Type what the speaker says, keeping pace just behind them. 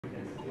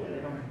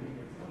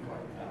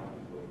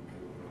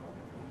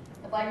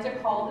I'd like to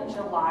call the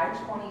July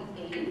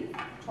 28th,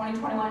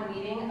 2021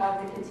 meeting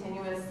of the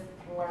Continuous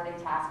Learning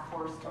Task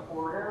Force to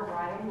order.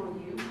 Ryan, will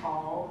you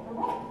call the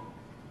roll?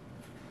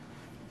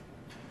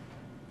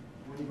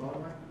 Woody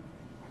Butler,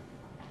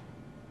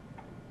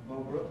 Bo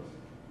Brooks,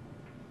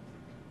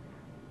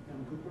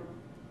 Tim Cooper,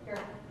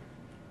 Here.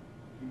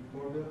 Keith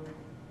Corville,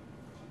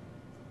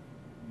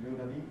 Joe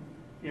David,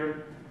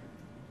 Here.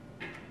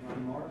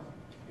 Ronnie Morris,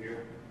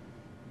 Here.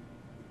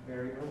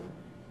 Barry Irwin,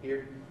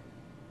 Here.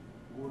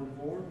 Gordon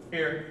Ford,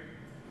 Here.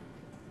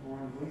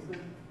 Lauren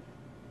Gleason,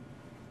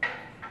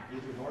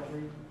 Richard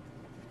Hartley,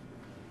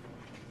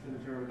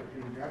 Senator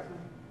Peter Jackson,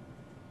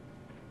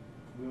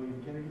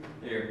 William Kennedy,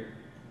 Here.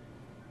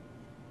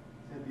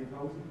 Cynthia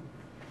Posey,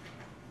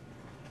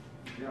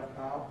 Jeff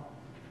Powell,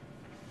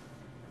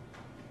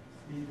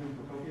 Stephen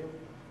Procopio,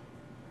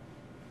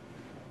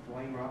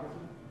 Dwayne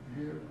Robertson,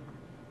 here,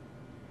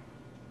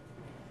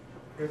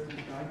 Kristen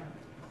Steiner,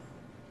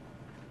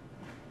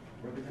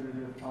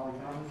 Representative Holly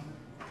Thomas,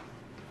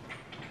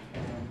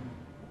 and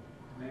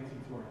Nancy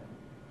Torres.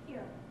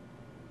 Here.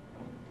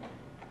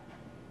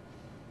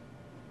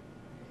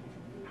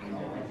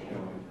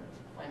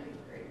 Wendy,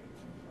 great.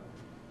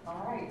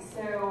 All right,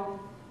 so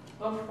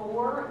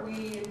before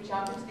we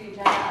jump into the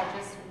agenda, I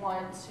just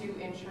want to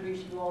introduce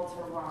you all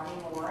to Ronnie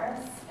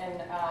Morris,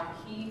 and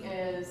he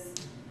is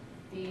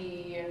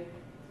the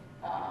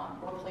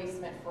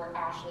replacement for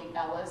Ashley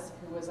Ellis,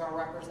 who was our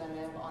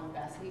representative on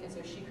Bessie, and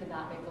so she could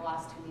not make the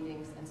last two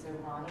meetings, and so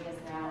Ronnie is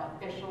now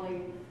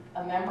officially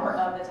a member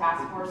of the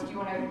task force. Do you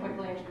want to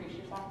quickly introduce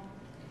yourself?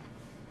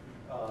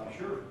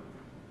 Sure.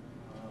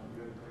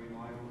 You have green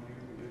light on here?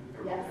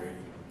 We do? Yes.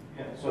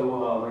 Yeah,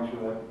 so thanks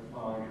for that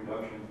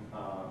introduction.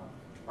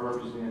 I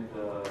represent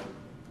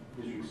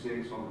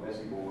District 6 on the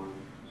Bessie board.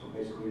 So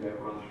basically that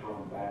runs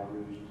from Baton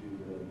Rouge to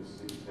the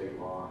Mississippi state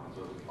line,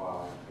 so it's a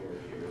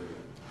 5-parish area.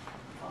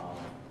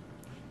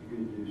 The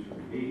good news for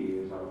me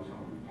is I was going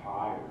to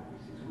retire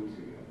 6 weeks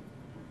ago.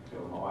 So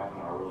my wife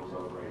and I are really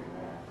celebrating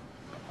that.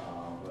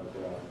 But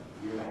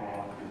a year and a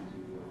half into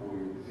the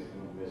 4-year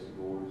commitment on the Bessie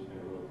board, it's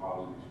been a really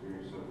positive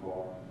experience so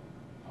far.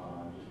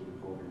 Just looking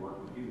forward to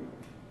working with you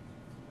guys.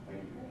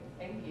 Thank you.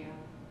 Thank you.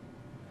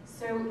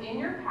 So in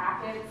your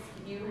packets,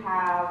 you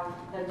have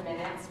the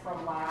minutes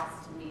from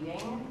last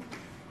meeting.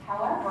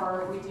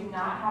 However, we do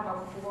not have a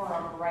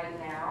quorum right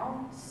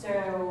now,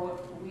 so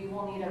we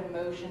will need a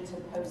motion to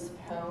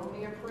postpone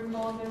the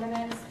approval of the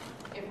minutes.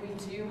 If we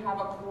do have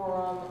a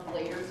quorum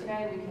later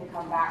today, we can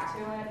come back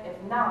to it.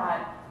 If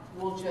not,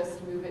 we'll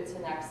just move it to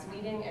next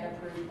meeting and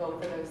approve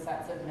both of those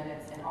sets of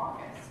minutes in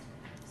August.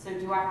 So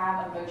do I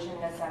have a motion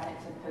and a second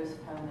to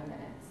postpone the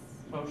minutes?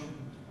 Motion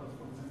to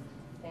postpone minutes.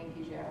 Thank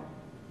you, Joe.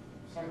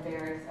 And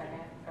Barry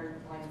second, or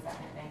Blaine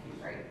second, thank you,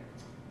 great.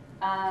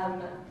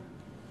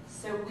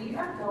 So we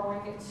are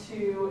going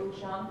to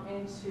jump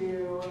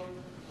into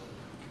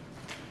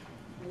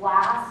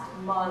last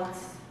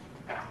month's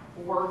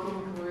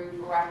working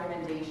group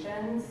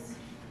recommendations.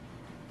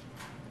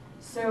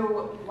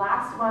 So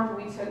last month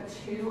we took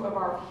 2 of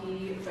our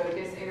key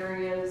focus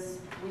areas.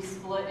 We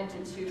split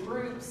into 2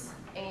 groups,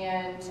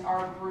 and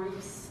our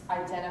groups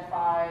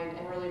identified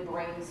and really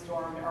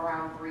brainstormed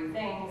around 3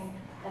 things.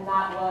 And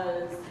that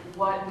was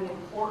what the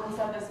importance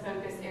of this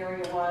focus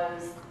area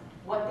was,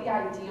 what the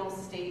ideal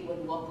state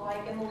would look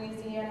like in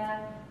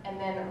Louisiana, and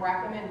then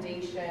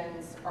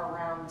recommendations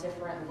around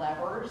different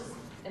levers.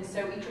 And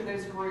so each of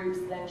those groups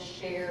then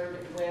shared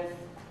with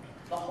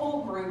the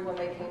whole group when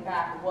they came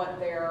back what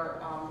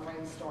their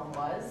brainstorm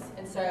was.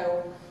 And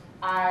so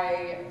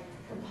I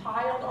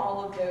compiled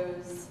all of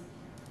those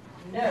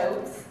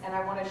notes, and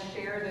I want to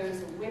share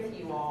those with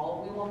you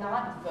all. We will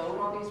not vote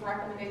on these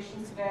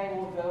recommendations today.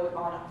 We'll vote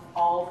on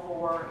all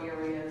 4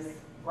 areas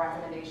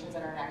recommendations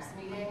at our next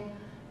meeting.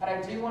 But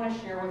I do want to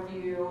share with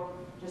you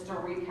just a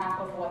recap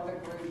of what the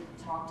group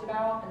talked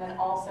about, and then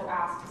also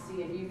ask to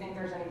see if you think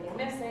there's anything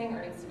missing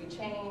or needs to be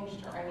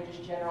changed, or any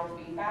just general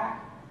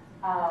feedback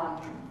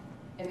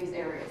in these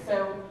areas.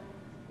 So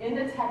in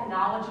the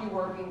technology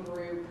working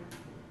group,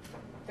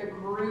 the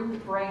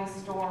group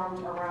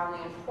brainstormed around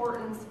the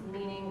importance,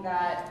 meaning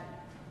that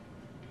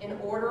in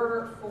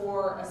order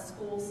for a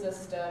school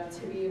system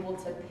to be able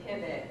to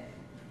pivot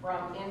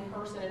from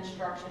in-person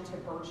instruction to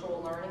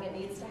virtual learning, it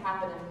needs to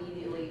happen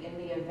immediately in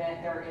the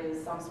event there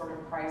is some sort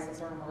of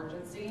crisis or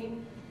emergency,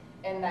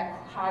 and that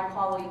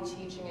high-quality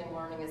teaching and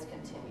learning is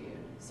continued.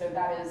 So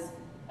that is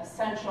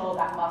essential,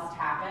 that must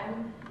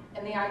happen.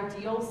 And the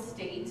ideal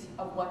state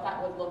of what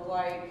that would look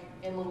like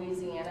in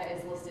Louisiana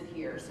is listed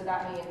here. So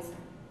that means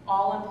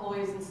all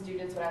employees and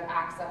students would have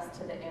access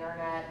to the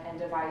internet and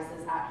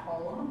devices at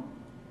home.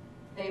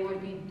 They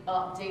would be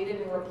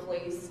updated and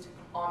replaced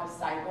on a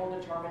cycle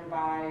determined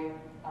by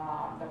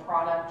the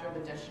product or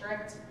the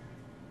district.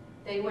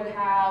 They would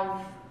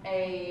have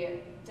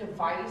a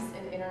device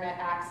and internet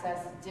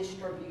access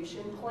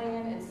distribution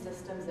plan and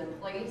systems in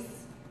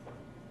place.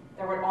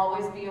 There would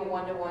always be a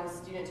 1-to-1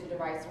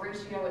 student-to-device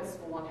ratio at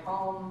school and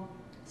home.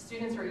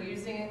 Students are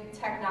using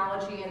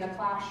technology in the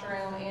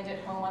classroom and at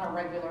home on a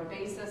regular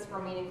basis for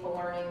meaningful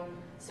learning,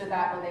 so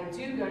that when they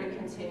do go to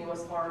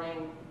continuous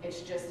learning,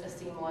 it's just a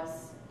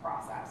seamless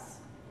process.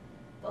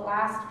 The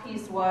last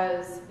piece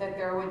was that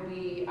there would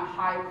be a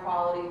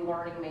high-quality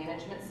learning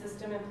management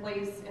system in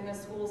place in the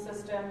school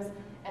systems,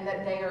 and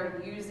that they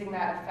are using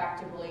that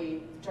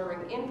effectively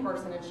during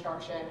in-person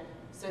instruction,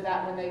 so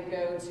that when they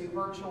go to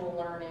virtual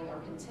learning or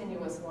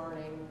continuous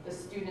learning, the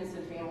students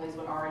and families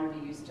would already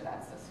be used to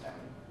that system.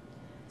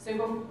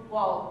 So,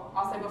 well,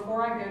 I'll say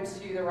before I go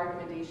to the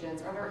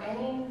recommendations, are there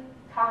any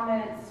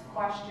comments,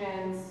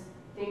 questions,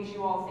 things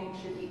you all think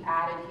should be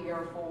added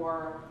here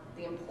for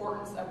the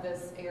importance of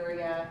this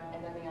area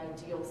and then the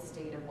ideal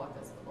state of what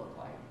this would look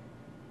like?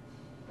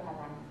 Go ahead,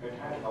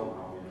 Ryan. I had a couple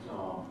comments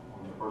on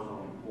the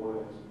personal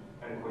importance.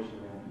 I had a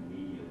question around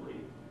immediately.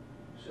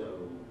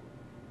 So,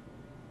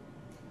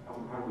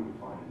 how do we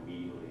define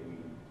immediately? I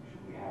mean,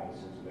 should we have a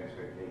sense of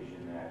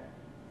expectation that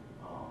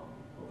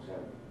folks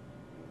have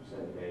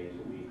 7 days,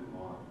 a week, a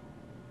month,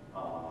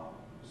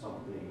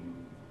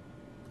 something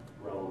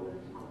relevant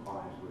to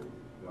compliance with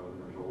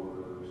governor's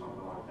order or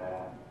something like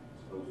that,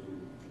 as opposed to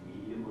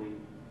immediately?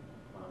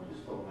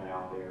 Just throwing that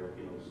out there,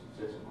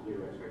 set some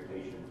clear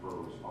expectation for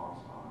a response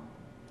time.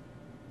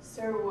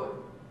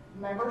 So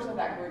members of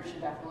that group should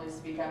definitely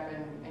speak up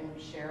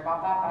and share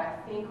about that, but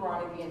I think,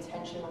 Ronnie, the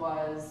intention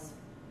was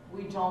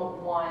we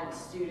don't want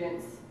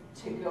students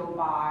to go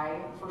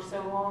by for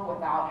so long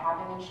without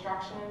having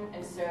instruction,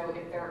 and so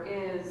if there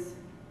is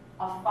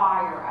a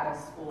fire at a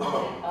school,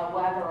 a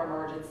weather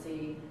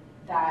emergency,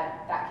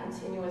 that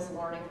continuous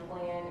learning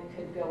plan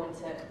could go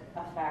into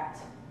effect,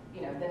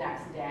 the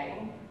next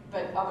day.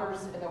 But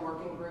others in the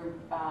working group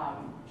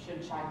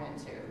should chime in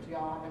too. Do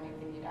y'all have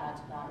anything you'd add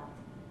to that?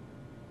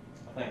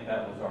 I think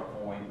that was our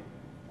point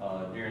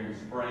during the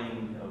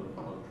spring of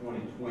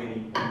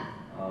 2020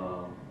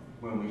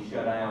 when we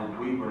shut down.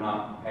 We were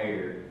not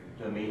prepared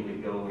to immediately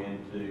go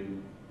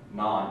into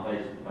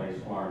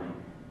non-face-to-face learning.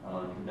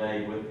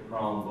 Today, with the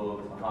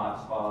Chromebooks, the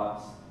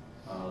hotspots,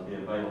 the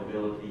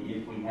availability,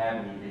 if we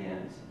have an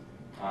event,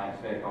 I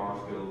expect our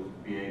schools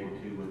to be able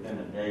to, within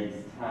a day's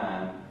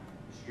time,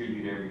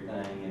 distribute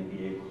everything and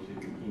be able to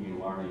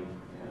continue learning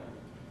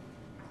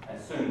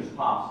as soon as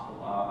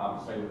possible. I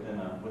would say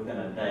within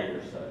a day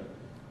or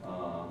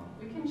so.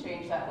 We can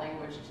change that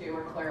language too,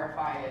 or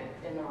clarify it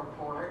in the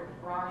report,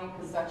 Ronnie,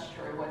 because that's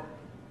true.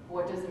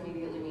 What does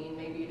immediately mean?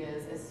 Maybe it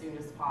is as soon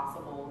as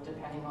possible,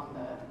 depending on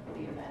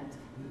the event.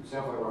 It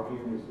sounds like what I'm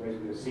hearing is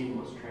basically a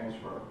seamless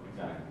transfer.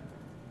 Exactly.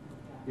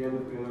 The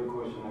other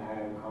question I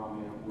had in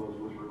comment was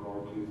with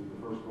regard to the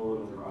first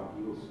bullet under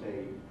ideal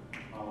state,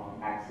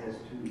 access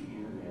to the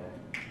internet.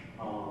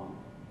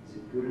 Is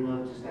it good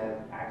enough just to have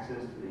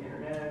access to the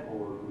internet,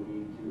 or do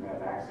we need to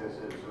have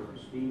access at a certain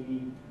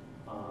speed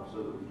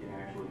so that we can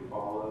actually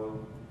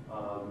follow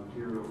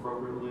material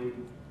appropriately?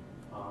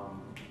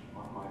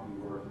 Might be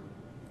worth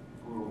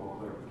a little more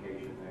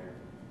clarification there.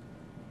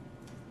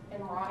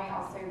 And Ronnie,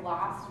 I'll say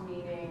last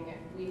meeting,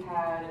 we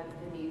had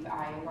Denise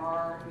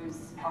Iyengar,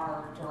 who's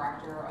our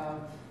director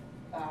of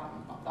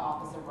the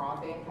Office of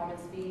Broadband, come and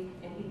speak,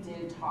 and he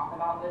did talk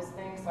about those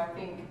things. So I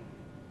think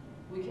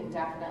we can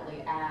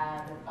definitely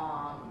add,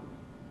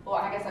 well,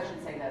 I guess I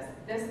should say this.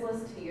 This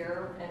list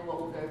here and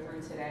what we'll go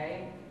through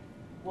today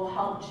will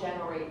help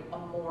generate a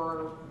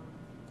more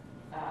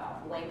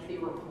lengthy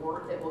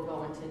report that will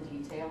go into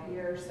detail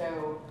here.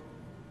 So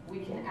we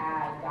can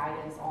add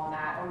guidance on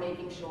that, or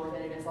making sure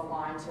that it is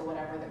aligned to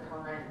whatever the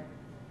current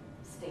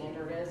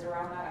standard is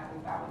around that. I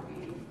think that would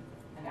be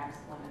an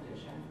excellent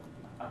addition.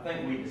 I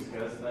think we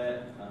discussed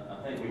that.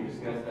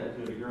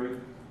 To a degree,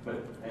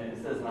 and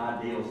it says an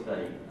ideal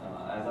state.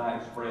 As I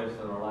expressed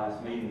at our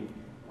last meeting,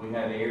 we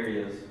have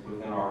areas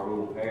within our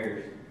rural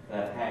parish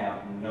that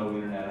have no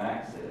internet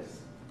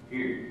access,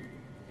 period.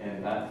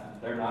 And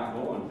they're not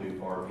going to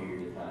for a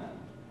period of time.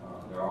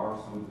 There are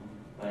some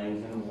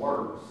things in the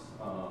works,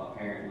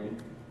 apparently,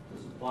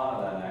 to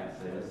supply that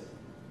access.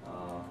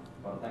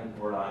 But I think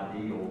the word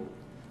ideal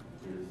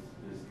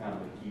is kind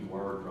of a key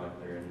word right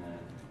there in that.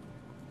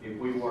 If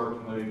we were to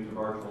move to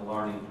virtual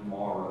learning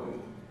tomorrow,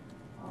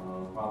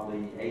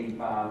 probably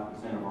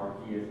 85% of our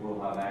kids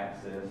will have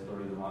access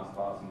through the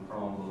hotspots and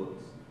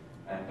Chromebooks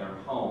at their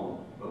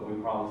home, but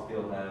we probably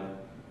still have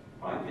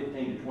probably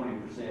 15 to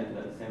 20%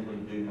 that simply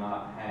do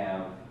not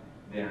have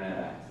the internet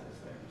access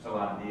there. So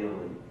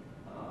ideally,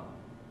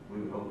 we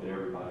would hope that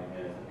everybody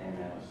has an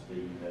internet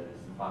speed that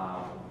is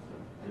viable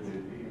to do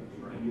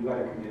the. And you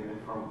got a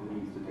commitment from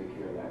Denise to take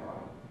care of that,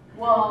 right?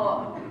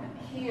 Well,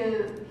 he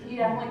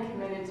definitely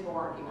committed to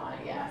working on it,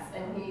 yes,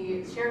 and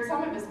he shared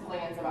some of his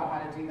plans about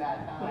how to do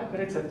that. But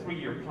it's a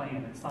 3-year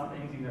plan. It's not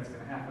anything that's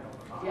going to happen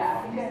overnight.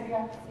 Yeah, he did,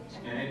 yeah.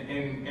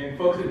 And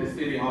folks in the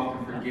city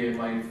often forget,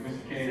 like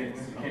Mr.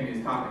 Kennedy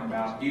is talking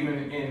about,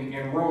 even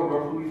in rural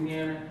North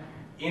Louisiana,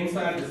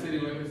 inside the city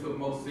limits of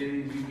most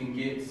cities, you can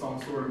get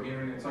some sort of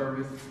internet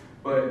service.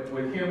 But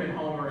with him and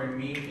Homer and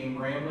me in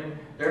Grambling,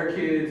 there are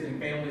kids and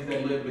families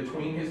that live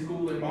between his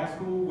school and my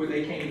school where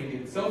they can't even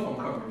get cell phone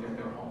coverage at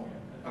their home.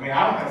 I mean,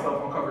 I don't have cell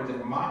phone coverage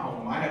at my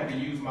home. I have to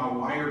use my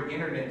wired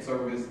internet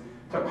service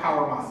to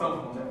power my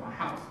cell phones at my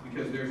house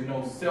because there's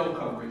no cell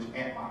coverage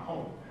at my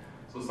home.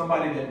 So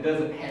somebody that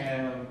doesn't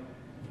have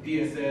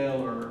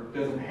DSL or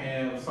doesn't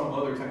have some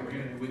other type of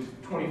internet, which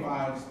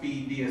 25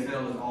 speed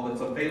DSL is all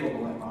that's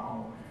available at my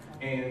home.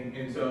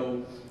 And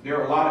so there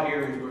are a lot of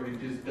areas where it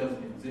just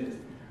doesn't exist.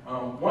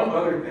 One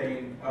other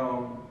thing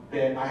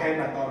that I had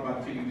not thought about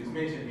until you just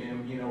mentioned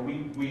him, you know,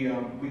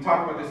 we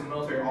talk about this in the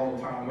military all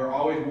the time. We're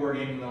always war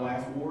gaming the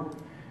last war.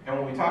 And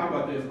when we talk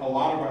about this, a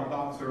lot of our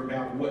thoughts are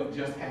about what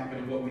just happened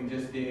and what we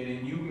just did.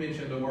 And you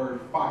mentioned the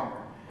word fire.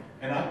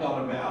 And I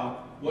thought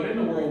about, what in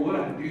the world would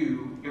I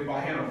do if I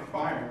had a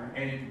fire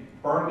and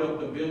it burned up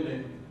the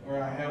building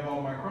where I have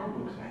all my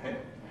Chromebooks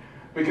at?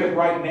 Because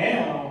right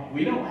now,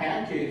 we don't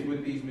have kids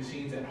with these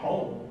machines at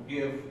home.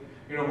 If,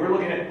 you know, we're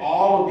looking at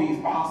all of these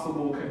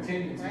possible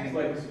contingencies, Right.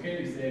 like Mr.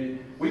 Kennedy said,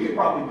 we could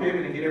probably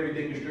pivot and get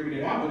everything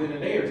distributed out within a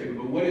day or two.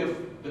 But what if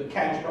the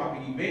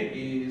catastrophic event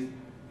is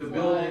the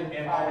building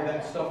and all of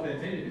that stuff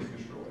that's in it is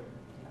destroyed?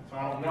 So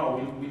I don't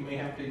know, we may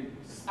have to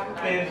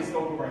expand the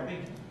scope of our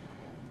thinking.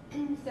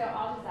 So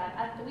I'll just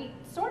add, we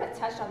sort of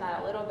touched on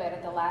that a little bit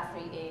at the last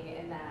meeting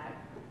in that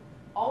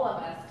all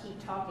of us keep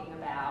talking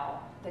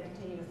about the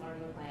continuous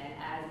learning plan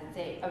as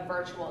it's a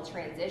virtual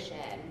transition,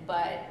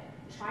 but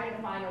trying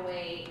to find a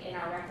way in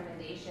our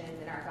recommendations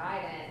and our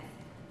guidance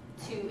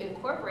to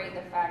incorporate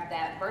the fact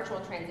that virtual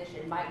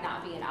transition might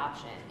not be an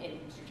option,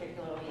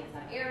 particularly in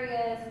some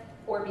areas,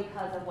 or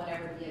because of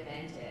whatever the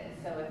event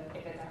is. So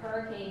if it's a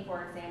hurricane,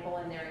 for example,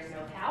 and there is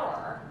no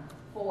power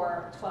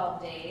for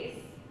 12 days,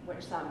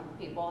 which some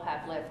people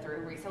have lived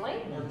through recently,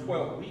 Or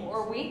 12 weeks.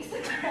 or weeks,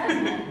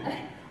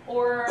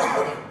 or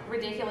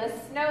ridiculous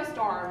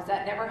snowstorms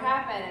that never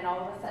happen, and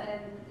all of a sudden,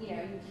 you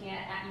know, you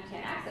can't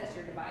access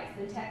your device.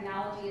 The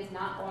technology is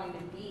not going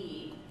to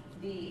be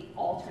the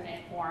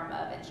alternate form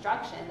of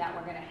instruction that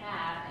we're going to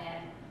have.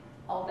 And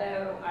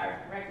although I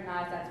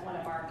recognize that's one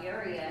of our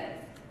areas,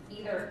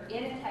 either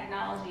in a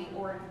technology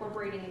or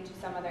incorporating into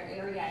some other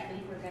area, I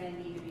think we're going to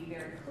need to be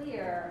very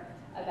clear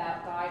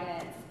about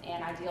guidance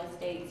and ideal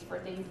states for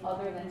things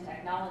other than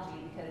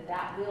technology, because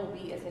that will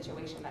be a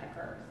situation that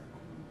occurs.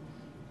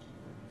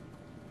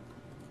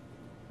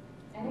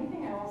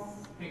 Anything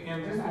else? Hey,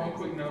 and just one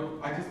quick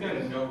note, I just got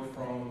a note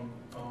from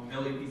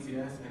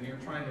LAPCS, and they're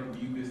trying to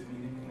review this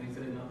meeting, and they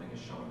said nothing is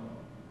showing up.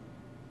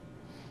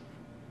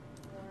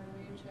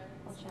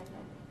 We'll check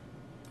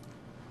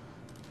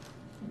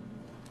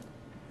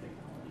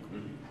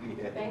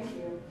it. Thank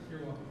you.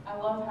 You're welcome. I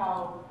love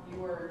how you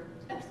were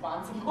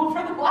responsible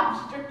for the live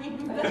stream.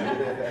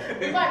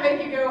 We might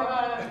make you go,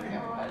 I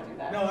don't want to do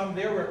that. No, I'm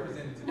their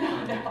representative.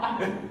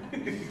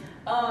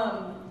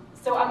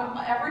 So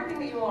everything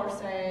that you all are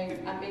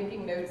saying, I'm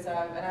making notes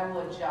of, and I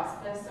will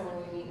adjust this, so when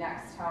we meet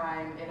next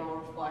time, it'll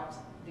reflect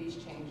these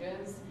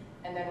changes.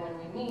 And then when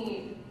we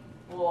meet,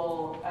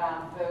 we'll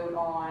vote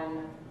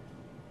on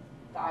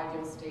the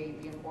ideal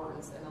state, the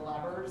importance, and the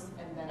levers,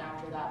 and then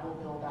after that, we'll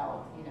build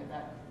out, you know,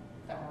 that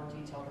more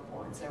detailed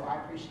report. So I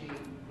appreciate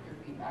your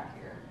feedback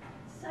here.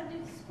 So do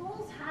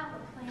schools have a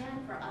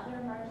plan for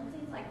other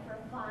emergencies, like for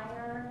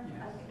fire?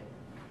 Yes. Okay.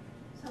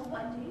 So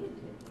what do? You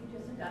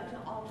just go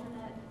to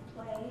alternate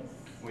place?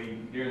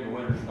 During the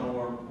winter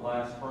storm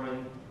last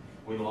spring,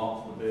 we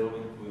lost the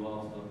building. We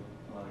lost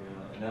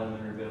an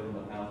elementary building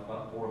that housed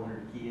about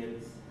 400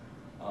 kids.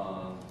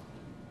 Of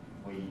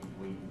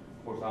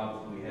course,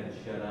 obviously we had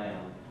to shut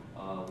down.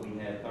 We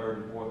had third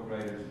and fourth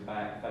graders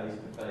back face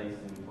to face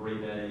in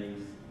 3 days.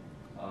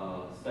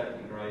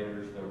 Second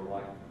graders, they were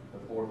like the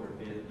fourth or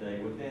fifth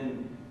day.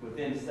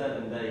 Within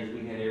 7 days,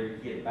 we had every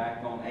kid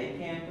back on a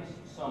campus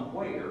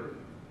somewhere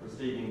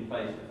receiving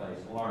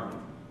face-to-face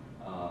learning.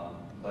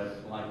 But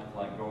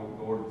like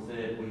Gordon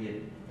said,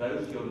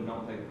 those children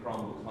don't take the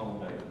Chromebooks home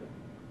daily.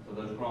 So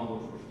those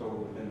Chromebooks were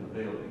stored within the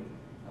building.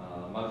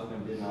 Most of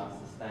them did not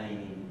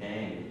sustain any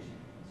damage.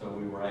 So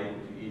we were able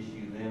to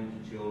issue them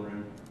to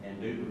children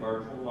and do the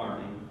virtual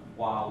learning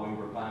while we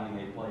were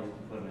finding a place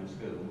to put them in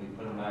school. We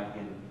put them back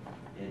in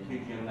 2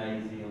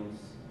 gymnasiums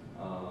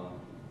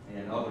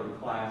and other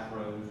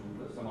classrooms.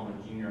 We put some on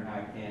a junior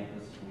high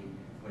campus.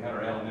 We had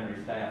our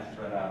elementary staff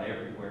spread out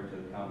everywhere to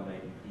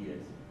accommodate the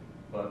kids.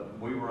 But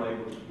we were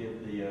able to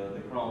get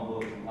the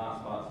Chromebooks and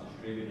hotspots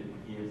distributed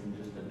to kids in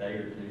just a day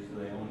or two, so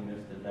they only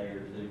missed a day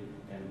or two.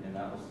 And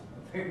that was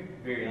a very,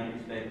 very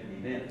unexpected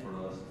event for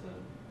us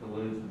to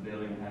lose the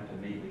building and have to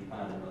immediately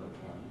find another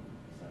plan.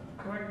 So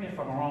Correct me if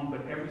I'm wrong,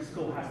 but every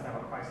school has to have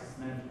a crisis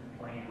management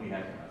plan. we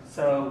had to.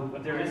 So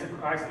but there is a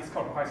crisis, it's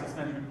called a crisis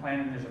management plan,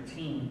 and there's a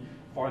team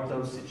for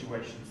those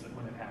situations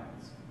when it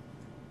happens.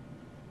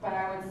 But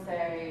I would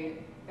say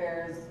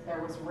there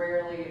was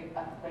rarely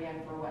a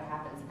plan for what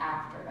happens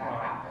after that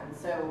Right. happens.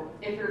 So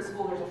if your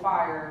school there's a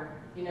fire,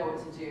 you know what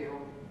to do.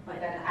 But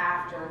then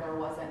after, there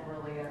wasn't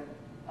really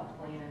a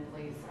plan in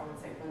place, I would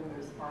say, for the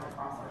most part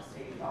across our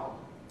state about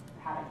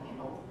how to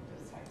handle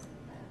those types of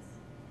events.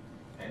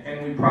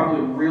 And we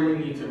probably really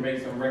need to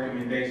make some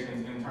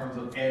recommendations in terms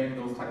of adding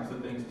those types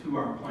of things to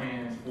our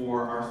plans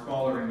for our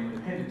smaller and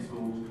independent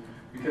schools.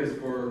 Because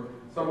for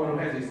someone who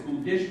has a school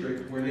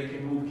district where they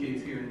can move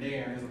kids here and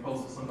there, as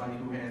opposed to somebody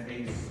who has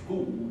a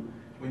school.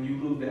 When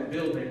you lose that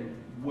building,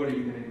 what are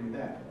you gonna do with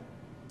that?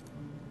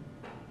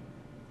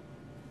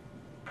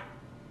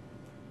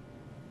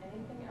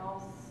 Anything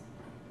else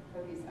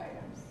for these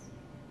items?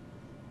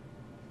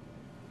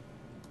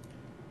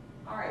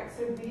 All right,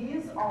 so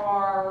these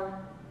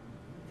are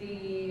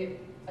the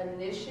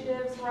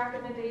initiatives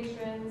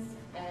recommendations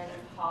and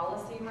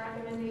policy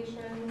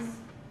recommendations.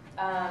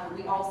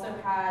 We also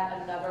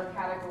had another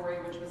category,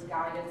 which was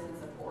guidance and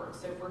support.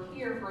 So for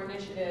here, for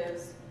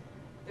initiatives,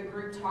 the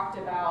group talked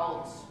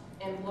about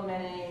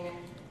implementing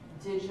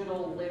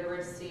digital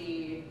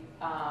literacy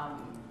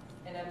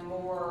in a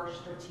more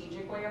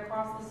strategic way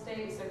across the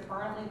state. So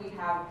currently we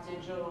have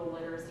digital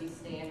literacy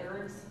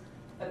standards,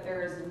 but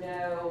there is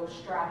no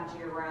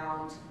strategy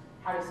around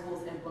how do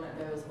schools implement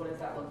those, what does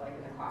that look like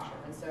in the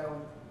classroom. And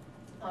so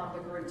the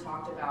group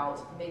talked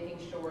about making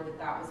sure that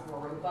that was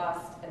more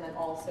robust, and then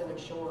also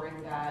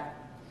ensuring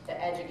that the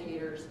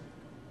educators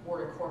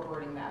were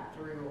incorporating that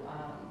through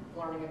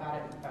learning about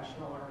it in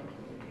professional learning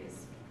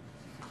communities.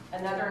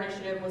 Another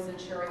initiative was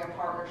ensuring a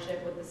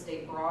partnership with the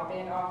state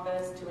broadband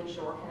office to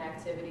ensure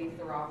connectivity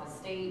throughout the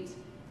state,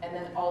 and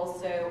then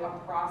also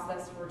a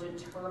process for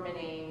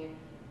determining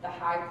the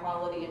high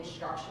quality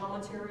instructional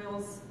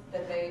materials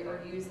that they are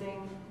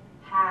using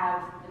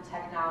have the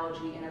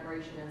technology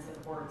integration and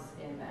supports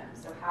in them.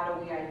 So how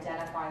do we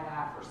identify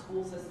that for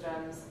school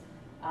systems,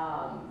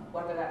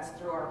 whether that's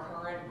through our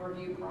current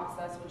review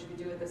process, which we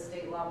do at the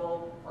state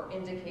level, or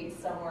indicate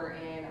somewhere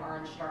in our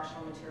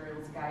instructional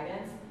materials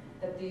guidance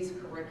that these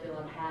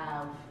curriculum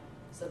have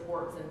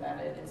supports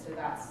embedded. And so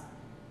that's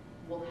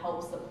will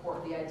help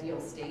support the ideal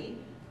state,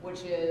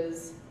 which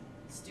is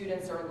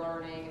students are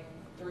learning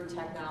through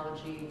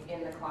technology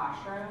in the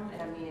classroom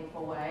in a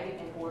meaningful way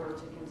in order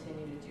to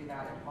continue to do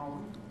that at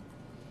home.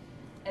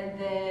 And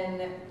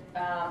then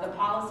the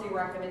policy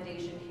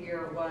recommendation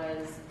here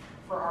was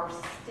for our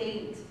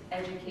state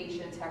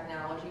education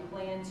technology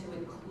plan to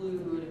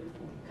include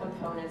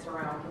components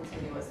around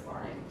continuous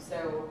learning.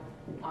 So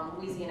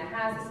Louisiana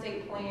has a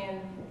state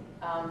plan.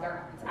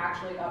 It's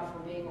actually up for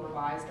being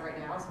revised right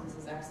now, so this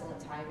is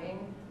excellent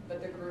timing.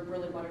 But the group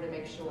really wanted to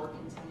make sure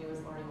continuous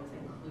learning was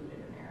included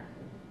in there.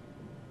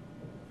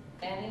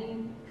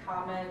 Any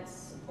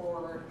comments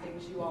or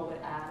things you all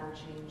would add or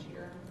change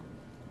here?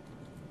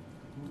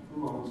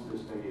 Who owns the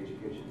state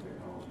education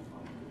technology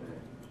fund today?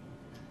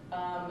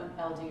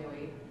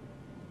 LDOE.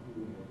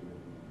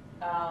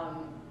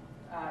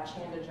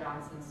 Chanda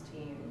Johnson's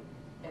team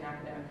in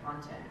academic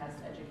content has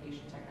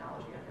education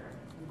technology under it.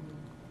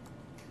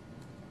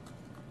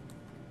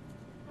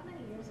 How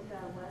many years ago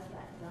was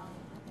that done?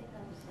 I think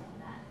I was saying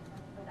that,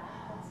 but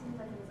it seems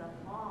like it was a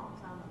long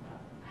time ago.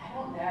 I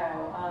don't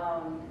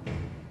know.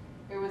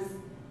 It was,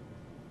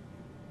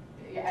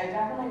 yeah, it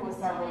definitely was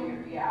several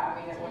years. Yeah,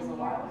 I mean, it was a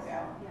while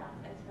ago. Yeah,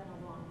 it's been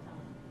a long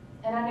time.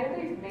 And I know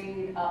they've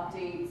made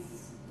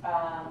updates,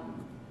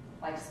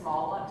 like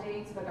small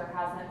updates, but there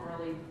hasn't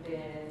really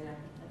been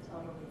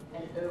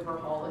an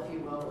overhaul, if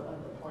you will,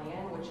 of the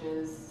plan, which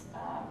is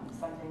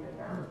something that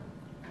they're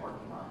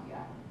working on,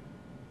 yeah.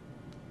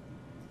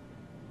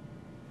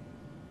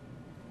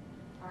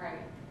 All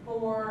right,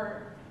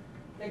 for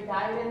the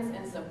guidance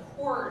and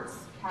supports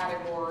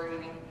category,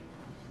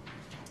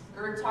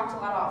 we talked a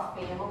lot about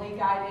family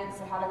guidance,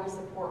 so how do we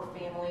support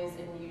families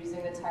in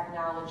using the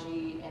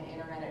technology and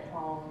internet at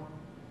home?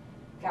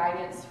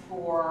 Guidance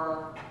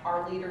for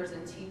our leaders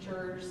and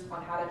teachers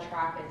on how to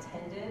track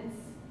attendance.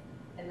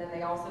 And then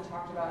they also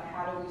talked about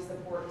how do we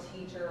support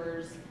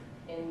teachers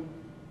in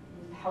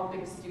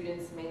helping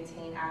students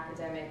maintain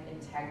academic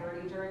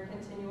integrity during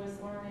continuous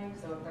learning.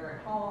 So if they're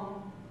at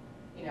home,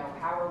 you know,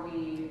 how are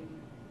we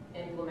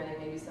implementing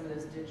maybe some of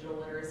those digital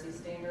literacy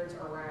standards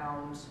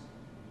around,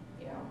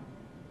 you know,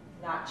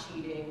 not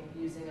cheating,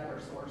 using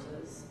other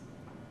sources.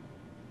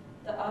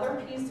 The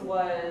other piece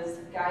was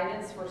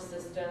guidance for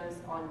systems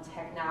on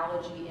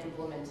technology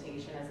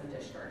implementation as a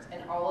district.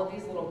 And all of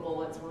these little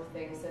bullets were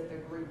things that the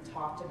group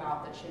talked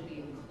about that should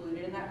be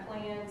included in that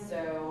plan.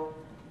 So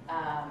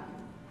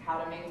how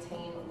to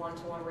maintain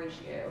one-to-one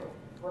ratio,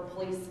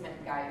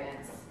 replacement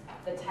guidance,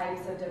 the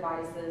types of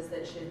devices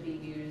that should be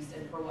used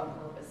and for what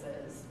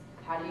purposes.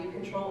 How do you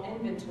control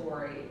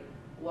inventory?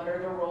 What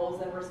are the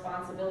roles and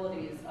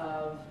responsibilities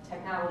of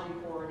technology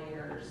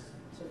coordinators,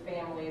 to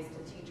families,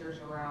 to teachers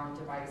around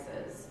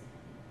devices?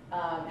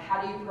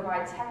 How do you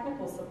provide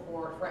technical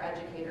support for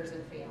educators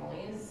and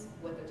families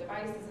with the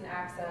devices and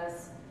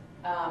access?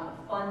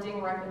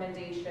 Funding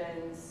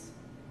recommendations,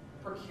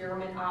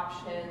 procurement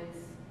options,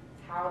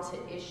 how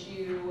to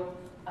issue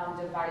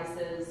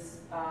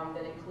devices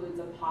that includes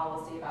a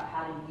policy about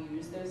how to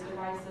use those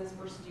devices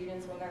for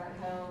students when they're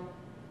at home,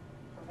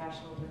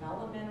 professional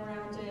development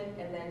around it,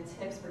 and then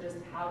tips for just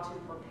how to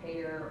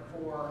prepare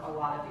for a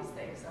lot of these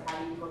things. So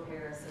how do you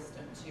prepare a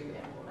system to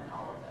implement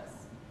all of this?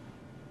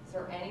 Is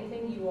there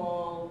anything you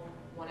all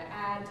want to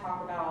add,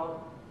 talk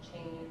about,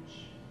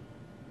 change?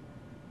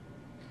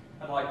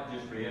 I'd like to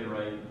just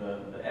reiterate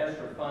the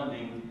extra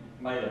funding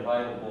made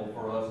available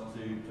for us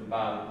to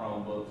buy the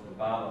Chromebooks, to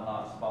buy the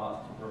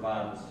hotspots, to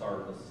provide the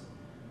service.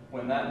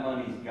 When that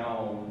money's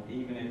gone,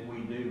 even if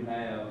we do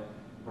have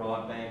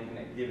broadband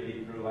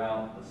connectivity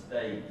throughout the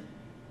state,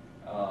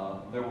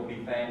 there will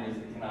be families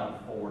that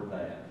cannot afford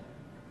that.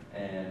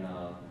 And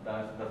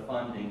that's the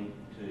funding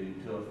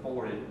to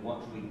afford it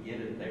once we get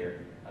it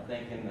there. I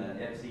think in the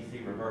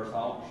FCC reverse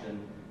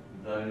auction,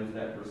 those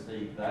that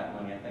receive that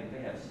money, I think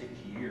they have 6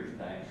 years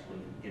to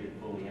actually get it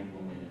fully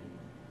implemented.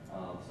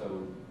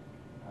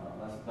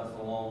 That's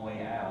a long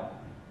way out,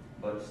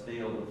 but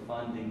still the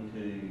funding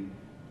to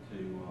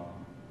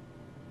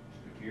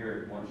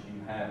procure it once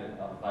you have it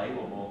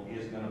available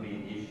is going to be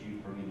an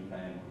issue for many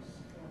families.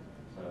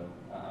 So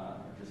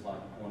I'd just like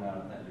to point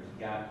out that there's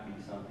got to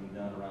be something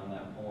done around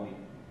that point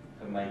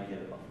to make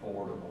it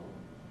affordable.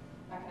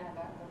 I can add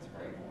that, that's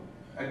great.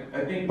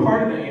 I think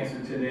part of the answer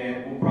to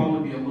that will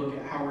probably be a look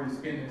at how we're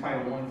spending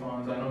Title I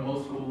funds. I know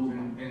most schools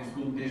and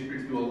school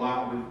districts do a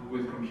lot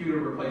with computer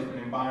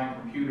replacement and buying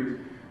computers.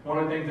 One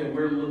of the things that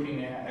we're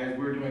looking at as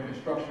we're doing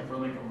construction for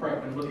Lincoln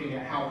Prep and looking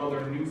at how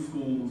other new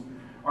schools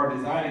are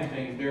designing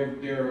things,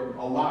 there are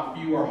a lot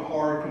fewer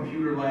hard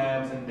computer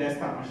labs and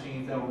desktop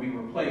machines that will be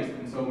replaced.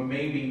 And so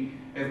maybe,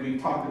 as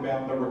we've talked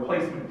about the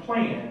replacement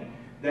plan,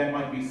 that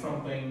might be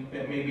something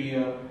that maybe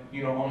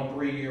on a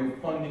 3-year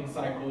funding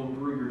cycle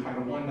through your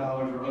Title I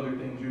dollars or other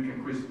things, you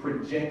can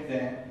project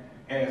that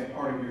as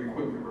part of your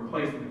equipment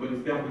replacement. But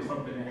it's definitely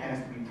something that has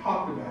to be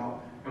talked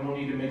about, and we'll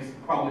need to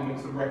probably make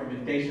some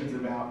recommendations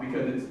about,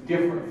 because it's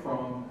different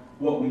from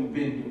what we've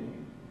been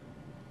doing.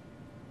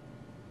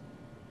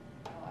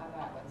 I'll add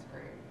that, that's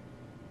great.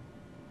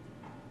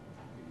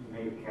 You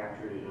may have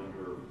captured it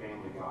under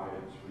family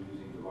guidance for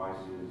using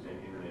devices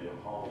and internet at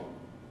home.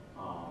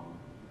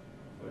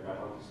 But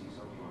I'd like to see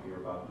something on here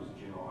about just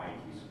general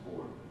IT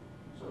support,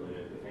 so that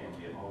if the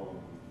family at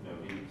home,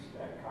 needs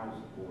that kind of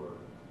support,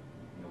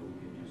 we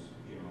can just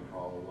generally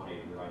call 1-800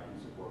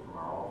 IT support from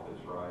our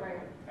office, right? Right.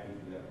 How do you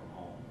do that from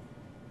home?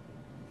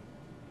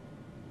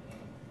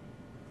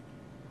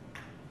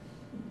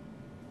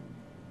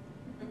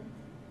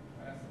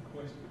 That's the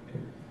question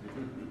there.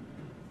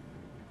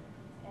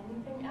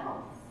 Anything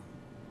else?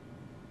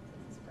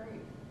 This is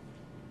great.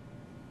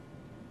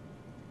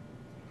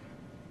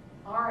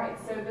 All right,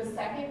 so the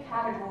second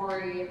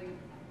category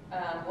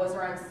was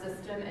around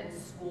system and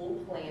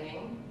school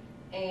planning,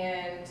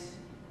 and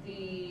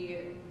the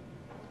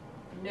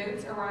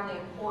notes around the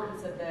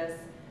importance of this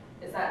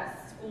is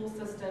that school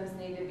systems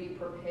need to be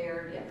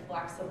prepared yet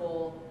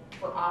flexible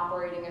for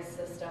operating a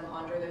system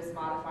under those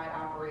modified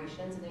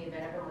operations in the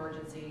event of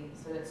emergency,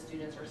 so that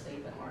students are safe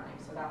in learning.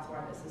 So that's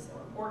why this is so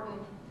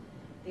important.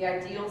 The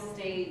ideal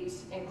state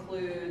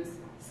includes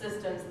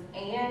systems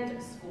and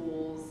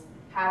schools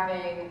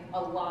having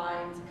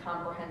aligned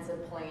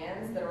comprehensive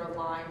plans that are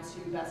aligned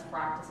to best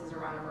practices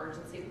around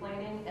emergency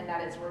planning, and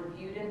that it's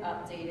reviewed and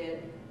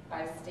updated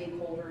by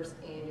stakeholders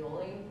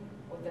annually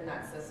within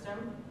that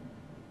system.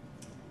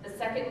 The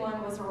second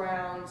one was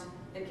around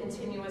the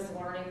continuous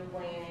learning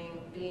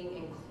planning being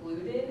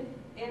included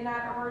in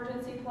that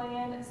emergency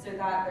plan, so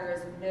that there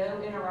is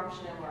no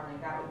interruption in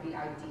learning. That would be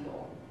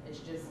ideal. It's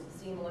just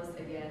seamless,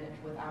 again,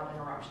 without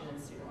interruption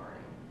in student learning.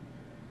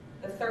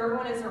 The third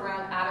one is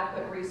around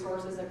adequate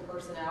resources and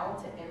personnel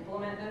to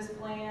implement those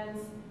plans.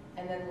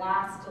 And then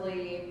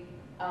lastly,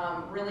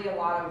 really a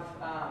lot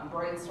of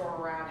brainstorm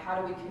around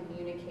how do we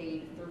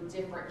communicate through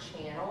different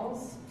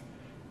channels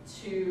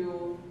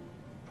to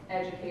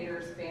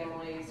educators,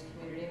 families,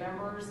 community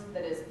members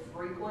that is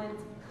frequent,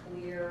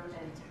 clear,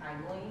 and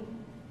timely.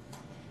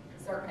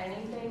 Is there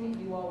anything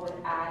you all would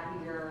add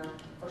here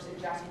or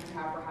suggestions you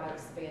have for how to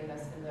expand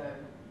this in the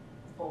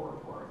full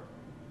report?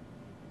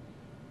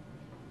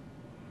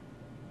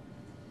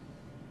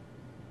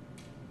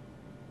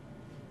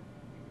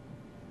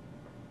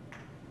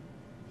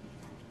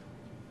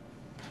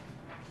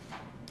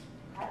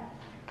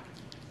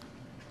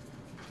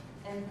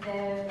 And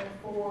then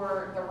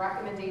for the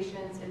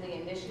recommendations in the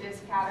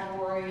initiatives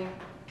category,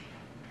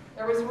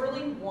 there was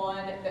really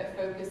one that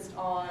focused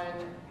on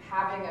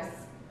having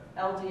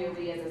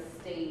LDOE as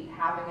a state,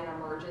 having an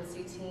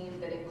emergency team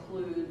that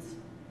includes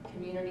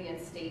community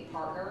and state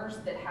partners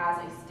that has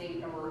a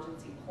state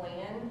emergency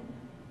plan.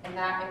 And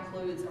that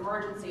includes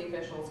emergency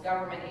officials,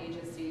 government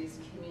agencies,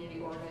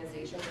 community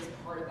organizations as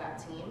part of that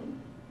team.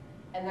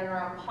 And then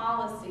around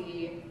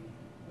policy,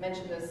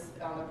 mentioned this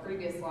on the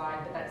previous slide,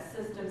 but that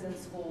systems and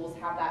schools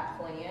have that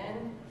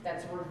plan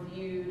that's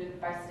reviewed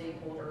by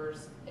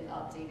stakeholders and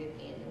updated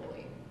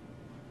annually.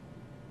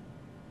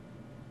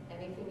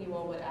 Anything you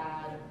all would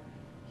add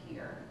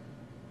here?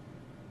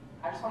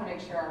 I just want to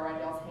make sure I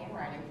read y'all's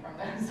handwriting from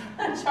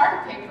those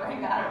chart paper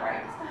and got it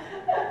right.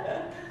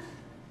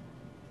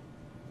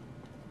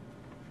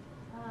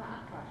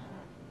 Question.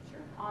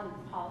 Sure. On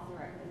policy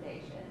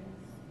recommendations.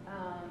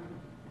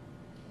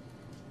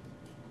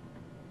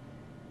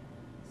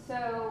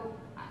 So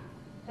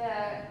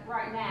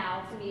right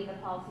now, to me, the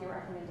policy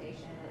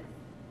recommendation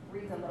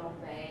reads a little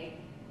vague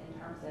in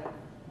terms of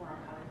where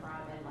I'm coming from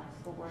and like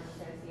school board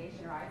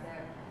association, right?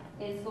 So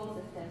in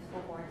school systems,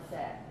 school boards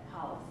set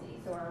policy.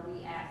 So are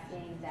we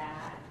asking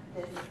that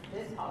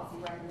this policy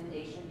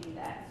recommendation be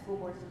that school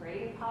boards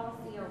create a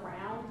policy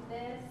around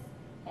this,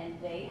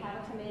 and they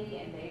have a committee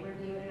and they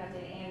review it and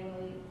update it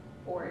annually?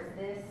 Or is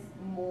this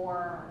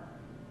more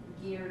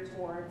geared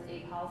towards a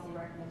policy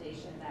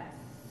recommendation that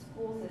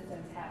school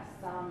systems have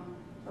some,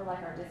 or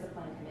like our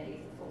discipline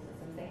committees in school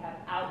systems, they have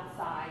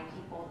outside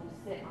people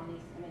who sit on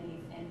these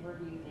committees and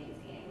review things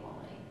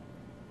annually?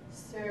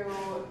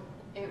 So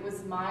it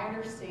was my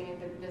understanding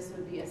that this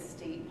would be a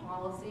state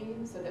policy,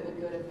 so that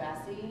would go to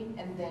Bessie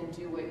and then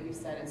do what you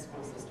said in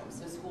school systems.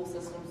 So school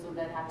systems would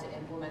then have to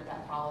implement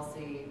that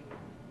policy,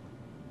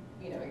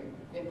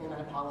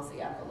 implement a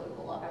policy at the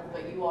local level.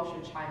 But you all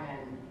should chime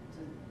in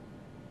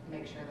to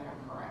make sure that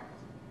I'm correct.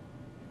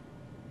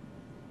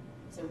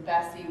 So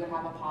Bessie would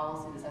have a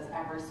policy that says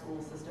every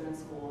school system in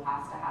school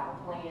has to have a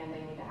plan.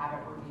 They need to have it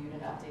reviewed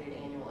and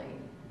updated annually.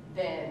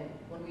 Then,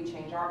 when we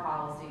change our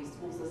policy,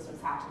 school systems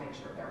have to make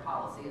sure their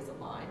policy is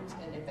aligned.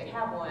 And if they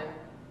have one,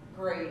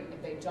 great.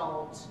 If they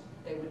don't,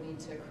 they would need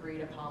to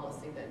create a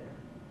policy that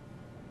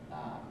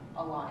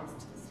aligns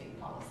to the state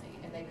policy.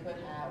 And they could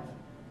have,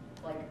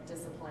 like,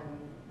 discipline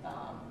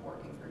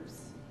working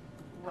groups,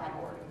 run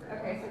working groups.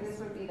 Okay, so this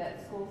would be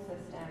that school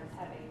systems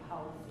have a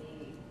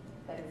policy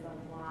that is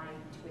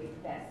aligned to a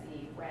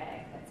Bessie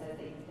reg that says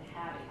they need to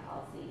have a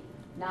policy,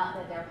 not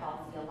that their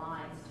policy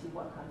aligns to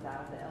what comes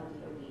out of the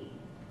LDOE.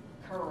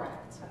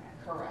 Correct, Okay.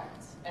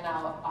 correct. And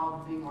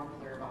I'll be more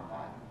clear about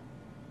that.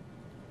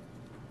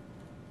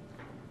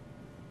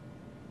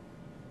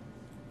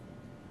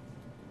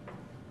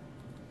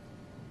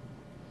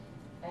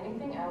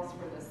 Anything else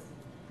for this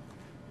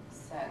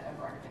set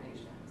of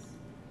recommendations?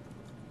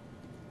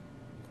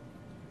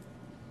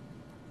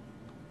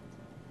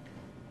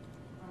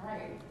 All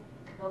right.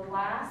 The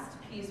last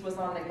piece was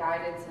on the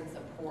guidance and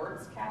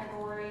supports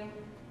category.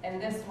 And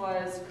this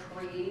was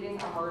creating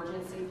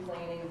emergency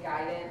planning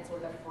guidance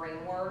with a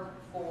framework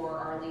for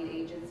our lead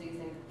agencies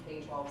in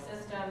K-12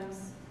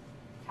 systems,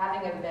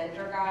 having a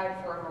vendor guide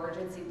for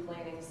emergency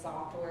planning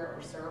software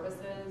or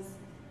services,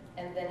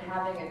 and then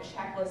having a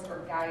checklist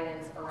or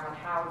guidance around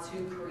how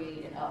to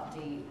create and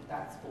update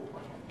that school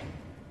plan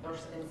or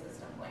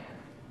in-system plan.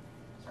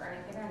 Is there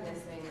anything I'm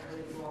missing or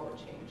that you all would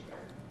change here?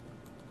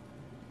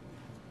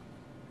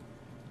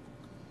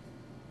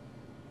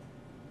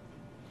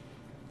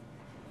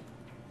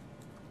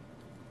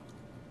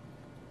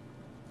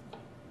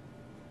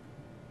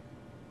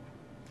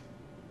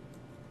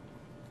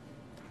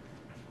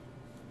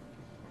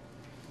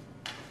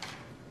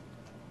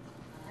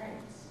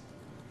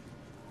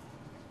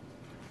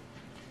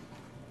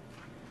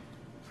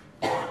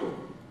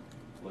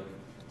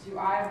 Do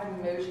I have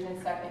a motion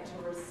and second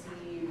to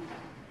receive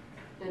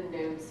the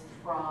notes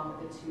from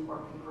the two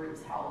working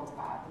groups held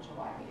at the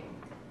July meeting?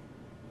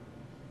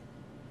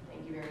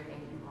 Thank you,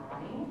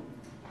 Ronnie.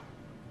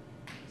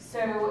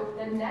 So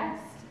the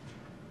next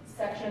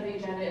section of the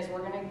agenda is we're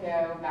going to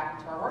go back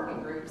to our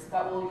working groups,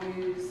 but we'll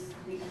use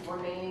the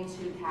remaining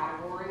two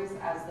categories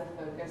as the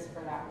focus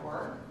for that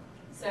work.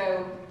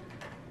 So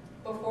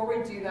before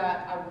we do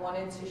that, I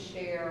wanted to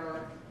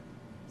share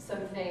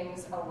some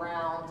things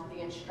around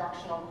the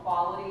instructional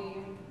quality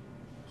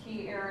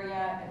key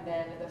area and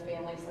then the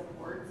family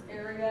supports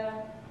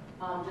area,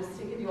 just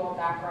to give you all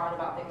background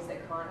about things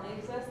that currently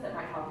exist that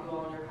might help you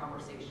all in your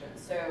conversation.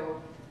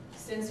 So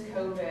since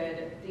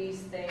COVID,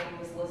 these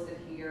things listed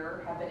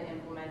here have been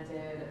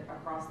implemented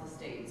across the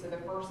state. So the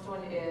first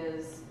one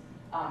is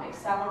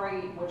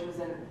Accelerate, which was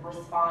in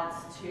response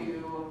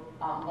to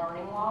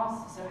learning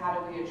loss. So how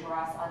do we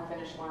address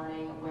unfinished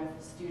learning with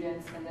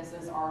students? And this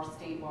is our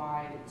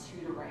statewide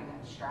tutoring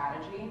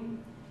strategy.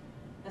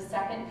 The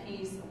second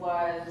piece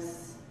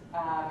was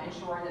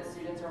ensuring that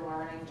students are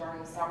learning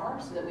during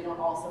summer so that we don't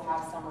also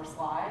have summer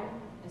slide.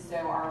 And so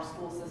our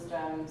school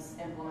systems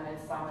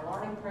implemented summer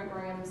learning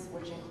programs,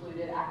 which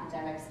included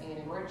academics and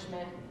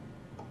enrichment.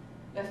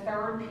 The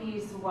third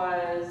piece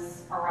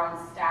was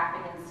around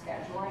staffing and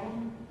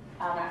scheduling.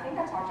 I think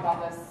I talked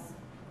about this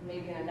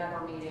maybe in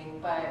another meeting,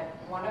 but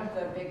one of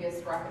the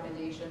biggest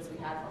recommendations we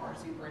had from our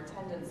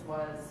superintendents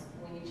was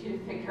we need you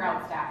to figure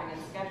out staffing and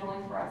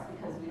scheduling for us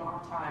because we don't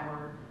have time.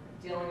 We're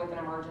dealing with an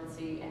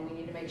emergency and we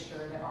need to make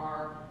sure that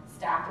our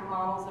staffing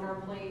models that are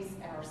in place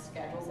and our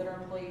schedules that are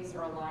in place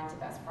are aligned to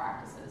best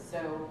practices.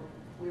 So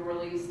we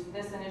released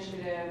this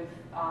initiative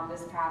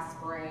this past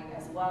spring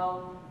as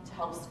well to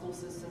help school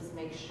systems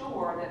make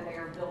sure that they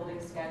are building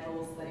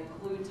schedules that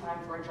include time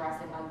for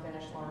addressing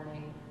unfinished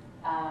learning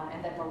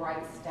and that the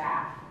right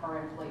staff are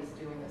in place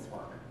doing this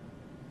work.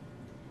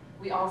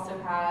 We also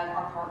had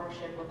our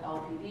partnership with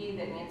LPV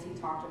that Nancy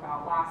talked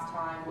about last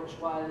time, which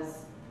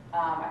was,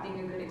 I think,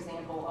 a good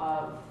example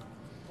of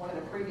one of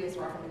the previous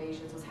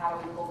recommendations was how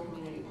do we pull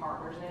community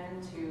partners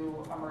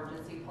into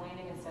emergency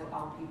planning, and so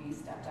LPV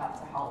stepped up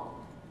to help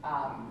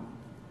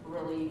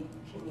really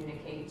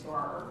communicate to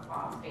our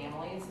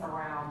families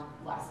around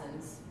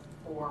lessons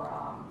for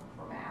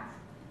math.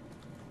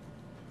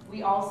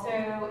 We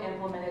also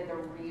implemented the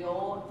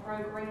REAL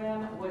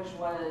program, which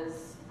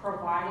was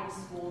providing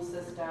school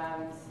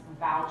systems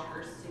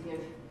vouchers to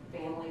give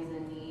families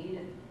in need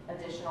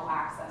additional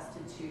access to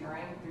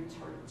tutoring through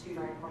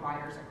tutoring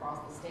providers across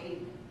the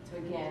state to,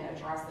 again,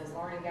 address those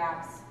learning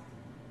gaps.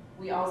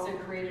 We also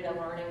created a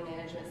learning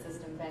management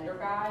system vendor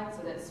guide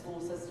so that school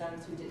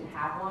systems who didn't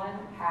have one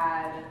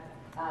had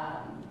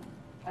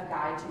a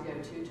guide to go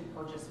to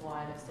purchase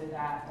one, so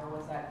that there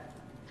was that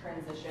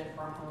transition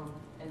from home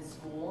and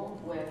school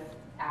with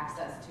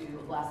access to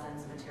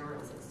lessons,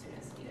 materials that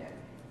students needed.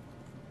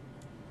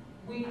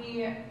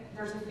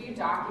 There's a few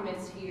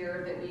documents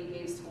here that we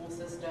gave school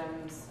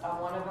systems.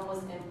 One of them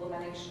was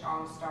implementing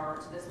Strong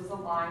Start. So this was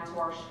aligned to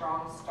our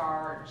Strong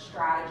Start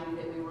strategy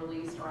that we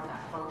released around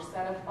that first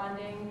set of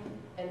funding.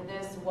 And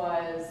this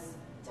was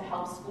to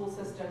help school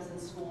systems and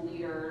school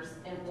leaders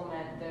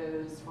implement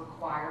those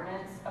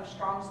requirements of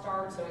Strong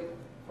Start. So,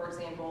 for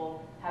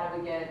example, how do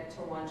we get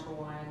to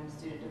one-to-one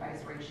student device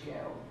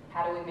ratio?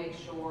 How do we make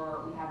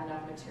sure we have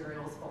enough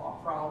materials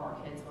for all of our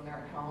kids when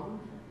they're at home?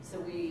 So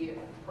we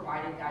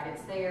provided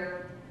guidance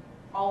there.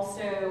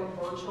 Also,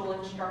 virtual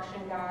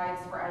instruction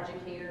guides for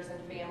educators and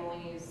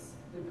families.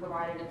 We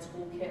provided a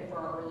toolkit for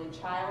our early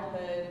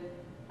childhood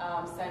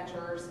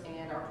centers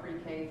and our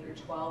pre-K through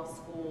 12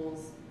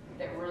 schools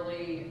that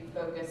really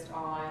focused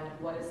on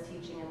what does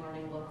teaching and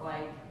learning look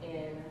like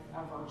in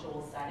a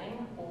virtual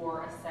setting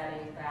or a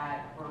setting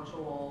that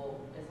virtual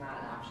is not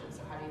an option.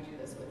 So how do you do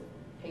this with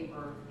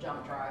paper,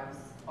 jump drives,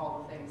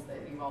 all the things that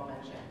you've all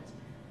mentioned.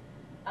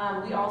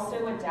 We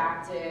also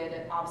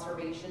adapted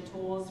observation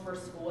tools for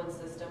school and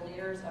system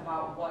leaders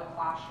about what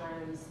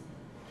classrooms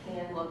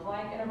can look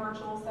like in a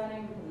virtual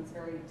setting, because it's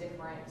very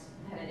different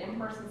than an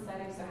in-person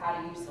setting. So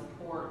how do you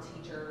support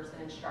teachers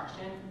and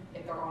instruction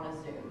if they're on a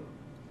Zoom?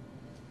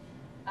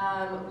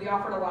 We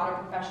offered a lot of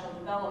professional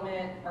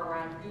development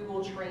around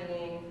Google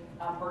training,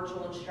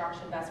 virtual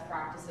instruction best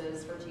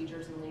practices for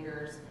teachers and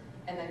leaders,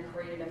 and then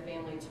created a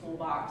family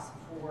toolbox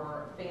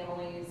for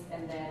families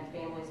and then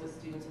families with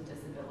students with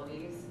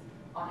disabilities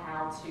on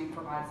how to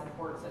provide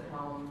supports at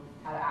home,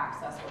 how to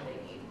access what they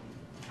need.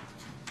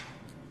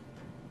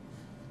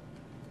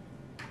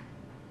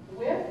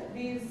 With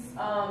these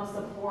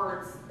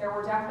supports, there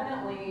were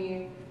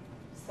definitely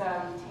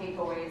some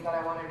takeaways that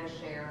I wanted to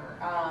share.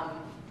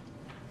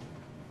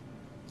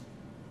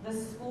 The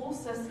school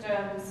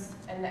systems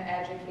and the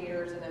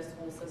educators in those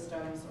school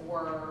systems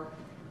were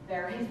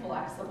very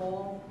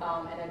flexible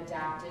and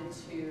adapted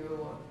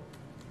to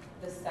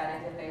the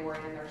setting that they were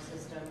in their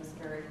systems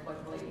very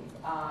quickly.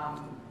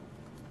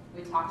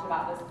 We talked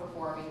about this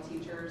before. I mean,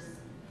 teachers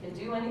can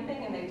do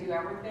anything and they do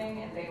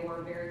everything, and they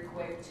were very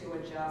quick to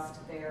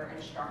adjust their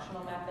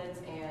instructional methods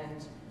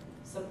and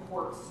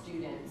support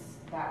students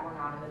that were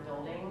not in the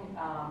building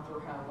through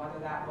home, whether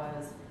that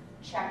was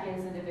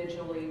check-ins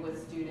individually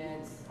with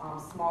students,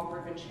 small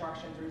group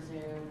instruction through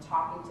Zoom,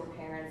 talking to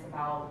parents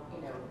about,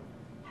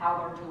 how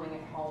they're doing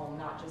at home,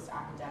 not just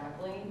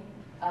academically.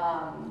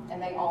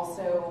 And they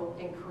also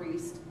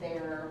increased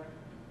their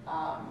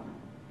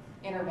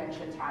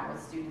intervention time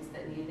with students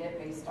that needed it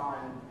based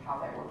on how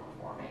they were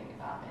performing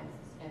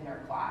in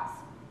their class.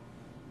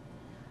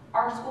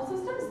 Our school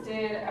systems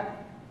did a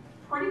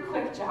pretty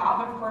quick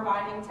job of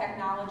providing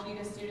technology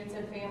to students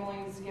and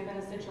families given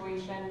the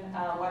situation,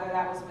 whether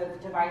that was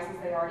with devices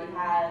they already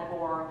had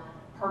or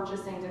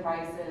purchasing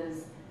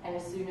devices, and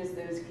as soon as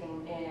those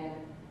came in,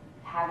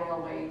 having a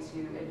way to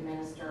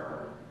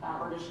administer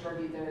or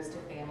distribute those to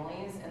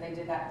families. And they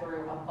did that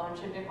through a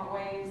bunch of different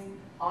ways.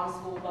 On a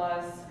school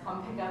bus,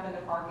 come pick up in the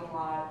parking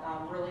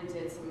lot, really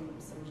did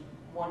some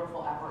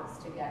wonderful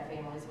efforts to get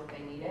families what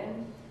they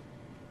needed.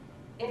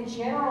 In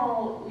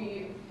general,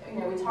 we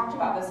talked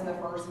about this in the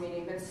first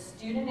meeting, but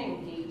student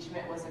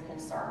engagement was a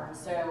concern.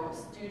 So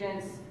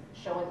students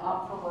showing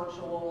up for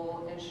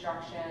virtual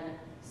instruction,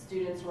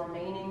 students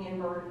remaining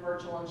in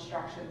virtual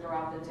instruction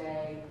throughout the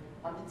day.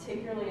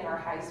 Particularly in our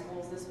high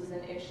schools, this was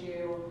an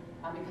issue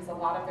because a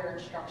lot of their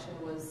instruction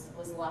was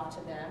left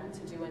to them to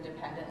do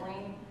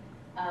independently.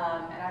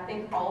 And I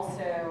think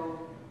also,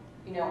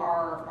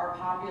 our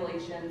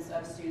populations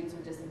of students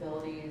with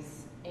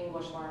disabilities,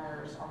 English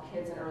learners, our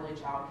kids in early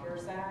child care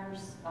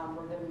centers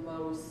were the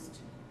most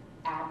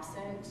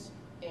absent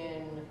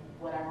in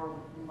whatever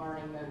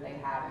learning mode they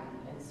had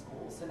in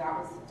school. So that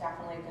was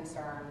definitely a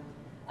concern.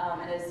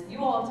 And as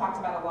you all have talked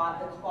about a lot,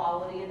 the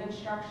quality of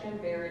instruction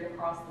varied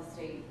across the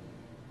state.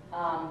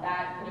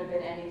 That could have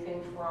been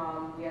anything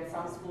from, we had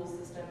some school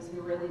systems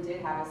who really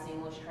did have a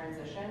seamless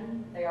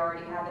transition. They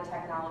already had the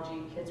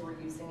technology, kids were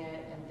using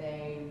it, and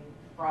they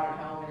brought it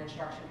home and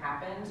instruction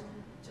happened,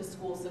 to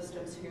school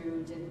systems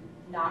who did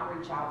not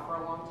reach out for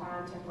a long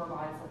time to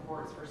provide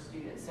supports for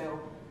students. So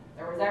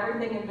there was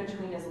everything in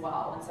between as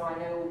well. And so I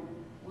know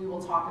we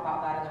will talk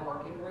about that in the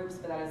working groups,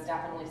 but that is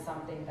definitely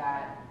something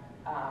that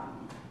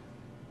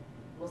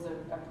was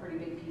a pretty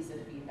big piece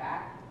of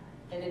feedback.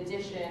 In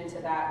addition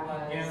to that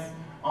was... Yeah.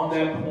 On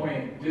that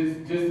point,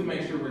 just to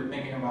make sure we're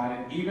thinking about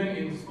it, even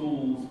in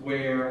schools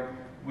where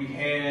we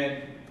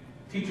had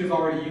teachers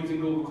already using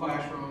Google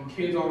Classroom,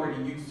 kids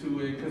already used to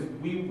it, because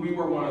we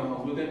were one of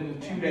those. Within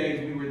the 2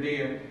 days we were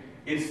there,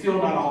 it's still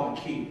not all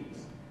the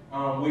kids.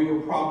 we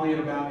were probably at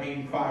about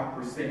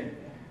 85%.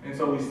 And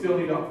so we still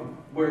need to,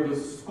 where the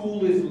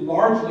school is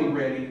largely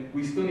ready,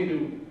 we still need to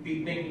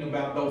be thinking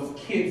about those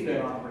kids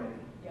that aren't ready.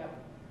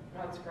 Yep,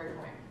 no, that's a great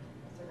point.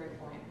 That's a great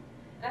point.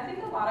 And I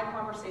think a lot of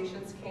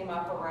conversations came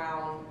up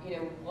around,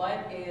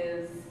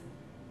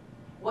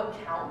 what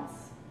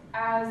counts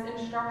as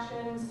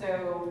instruction.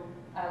 So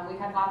we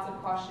had lots of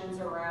questions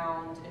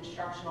around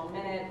instructional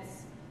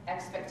minutes,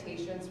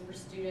 expectations for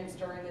students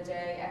during the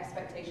day,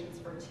 expectations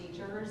for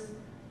teachers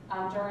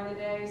during the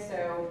day.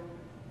 So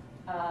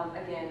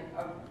again,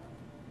 a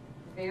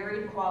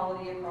varied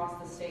quality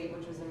across the state,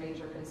 which was a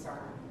major concern.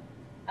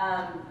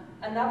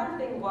 Another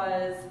thing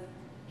was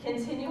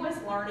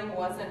continuous learning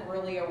wasn't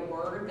really a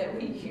word that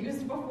we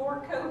used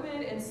before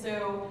COVID, and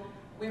so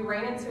we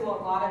ran into a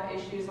lot of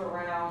issues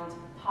around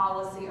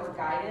policy or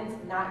guidance,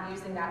 not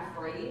using that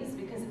phrase,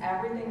 because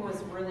everything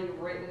was really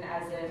written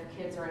as if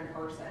kids are in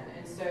person.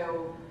 And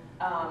so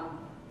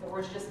there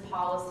was just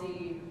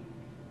policy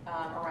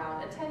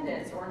around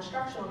attendance or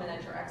instructional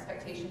minutes or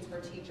expectations for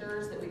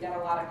teachers that we got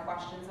a lot of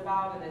questions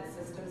about, and that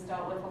systems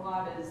dealt with a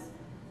lot is,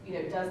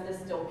 does this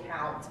still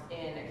count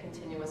in a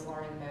continuous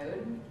learning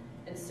mode?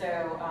 And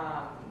so,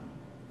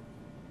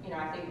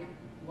 I think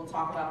we'll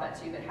talk about that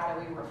too, but how do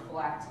we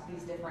reflect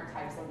these different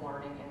types of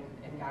learning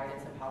and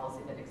guidance and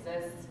policy that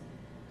exists?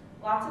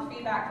 Lots of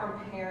feedback from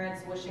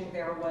parents wishing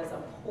there was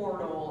a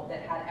portal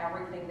that had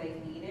everything they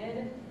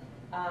needed,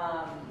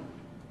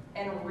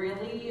 and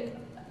really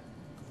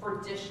for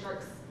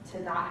districts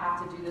to not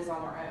have to do this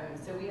on their own.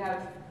 So we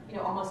have,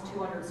 almost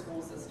 200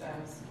 school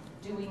systems.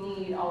 Do we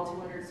need all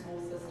 200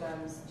 school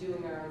systems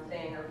doing their own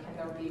thing, or can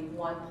there be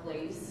one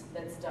place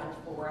that's done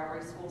for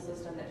every school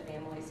system that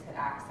families could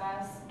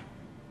access?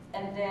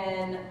 And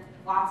then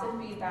lots of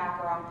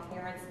feedback around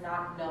parents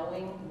not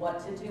knowing what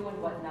to do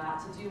and what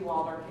not to do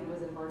while their kid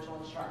was in virtual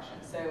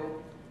instruction.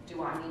 So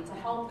do I need to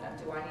help them?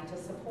 Do I need to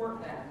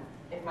support them?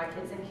 If my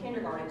kid's in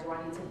kindergarten, do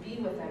I need to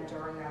be with them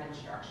during that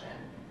instruction?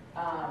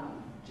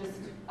 Just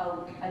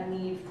a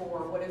need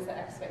for what is the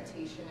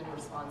expectation and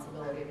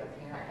responsibility of a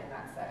parent in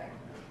that setting.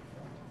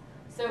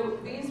 So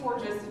these were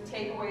just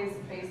takeaways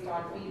based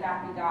on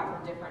feedback we got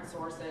from different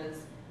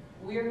sources.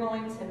 We're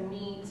going to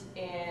meet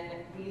in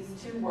these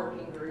 2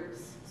 working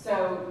groups.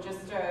 So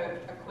just a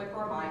quick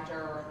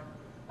reminder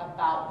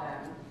about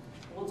them.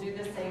 We'll do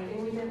the same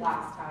thing we did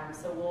last time.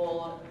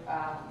 So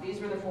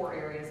these were the 4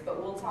 areas, but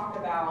we'll talk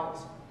about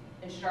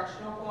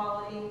instructional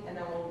quality, and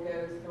then we'll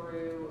go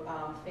through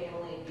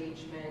family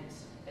engagement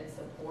and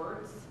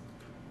supports.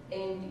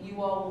 And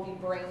you all will be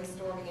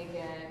brainstorming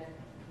again,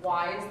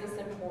 why is this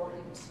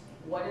important?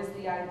 What is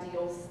the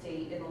ideal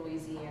state in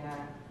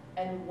Louisiana?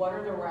 And what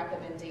are the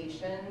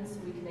recommendations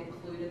we can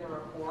include in the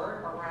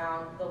report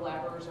around the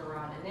levers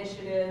around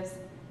initiatives,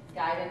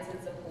 guidance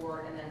and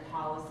support, and then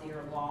policy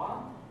or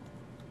law?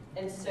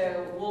 And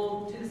so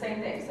we'll do the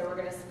same thing. So we're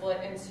going to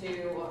split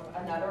into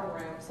another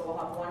room. So we'll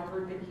have one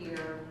group in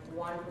here,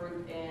 one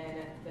group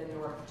in the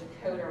North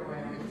Dakota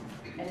room,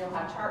 and you'll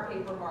have chart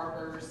paper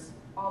markers,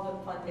 all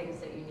the fun things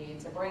that you need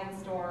to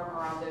brainstorm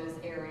around those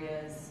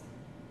areas.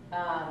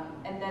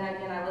 And then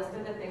again, I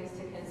listed the things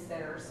to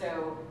consider.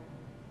 So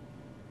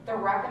the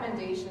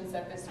recommendations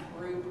that this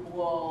group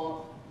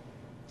will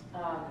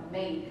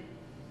make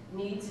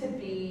need to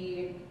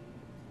be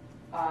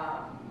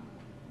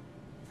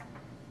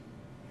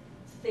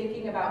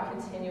thinking about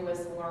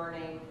continuous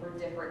learning for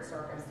different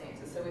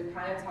circumstances. So we've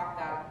kind of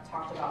talked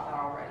about that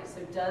already.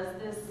 So does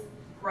this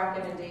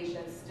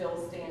recommendation still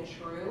stand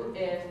true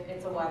if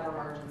it's a weather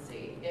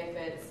emergency, if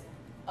it's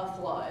a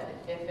flood,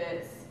 if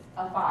it's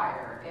a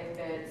fire, if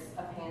it's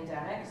a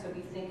pandemic? So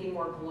be thinking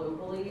more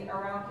globally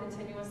around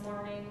continuous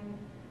learning.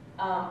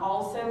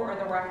 Also, are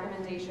the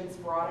recommendations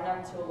broad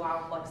enough to allow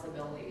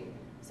flexibility?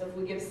 So if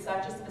we give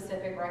such a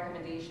specific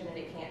recommendation and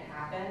it can't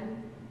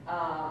happen,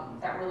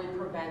 that really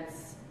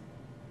prevents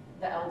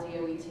the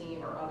LDOE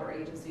team or other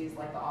agencies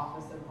like the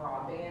Office of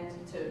Broadband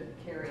to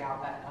carry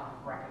out that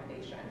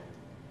recommendation.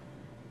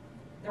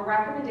 The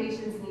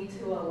recommendations need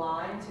to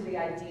align to the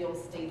ideal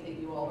state that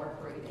you all are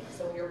creating.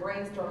 So when you're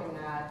brainstorming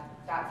that,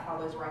 that's how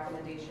those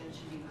recommendations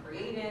should be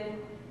created.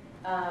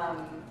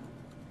 And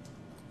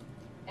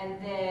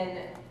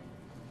then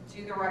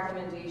do the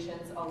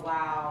recommendations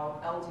allow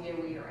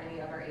LDOE or any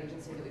other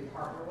agency that we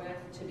partner with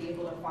to be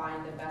able to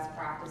find the best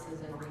practices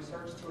and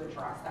research to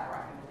address that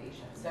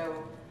recommendation?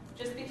 So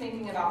just be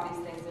thinking about these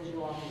things as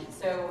you all meet.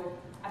 So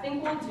I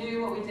think we'll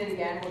do what we did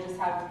again. We'll just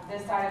have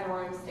this side of the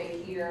room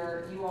stay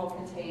here. You all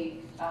can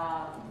take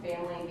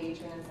family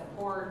engagement and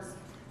supports.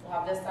 We'll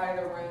have this side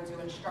of the room do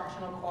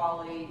instructional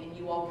quality, and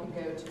you all can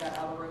go to that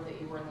other room that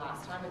you were in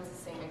last time. It's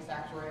the same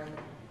exact room.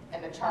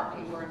 And the chart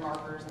paper and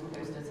markers and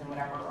post-its and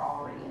whatever are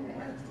already in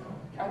there.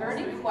 Are there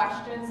any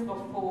questions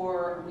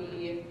before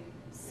we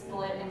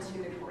split into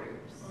the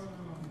groups?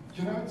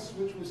 Can I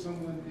switch with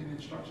someone in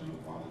instructional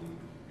quality?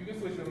 You can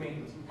switch with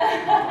me.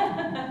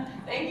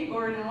 Thank you,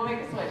 Gordon. We'll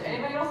make a switch.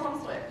 Anybody else want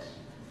to switch?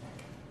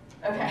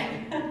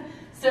 Okay.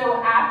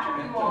 So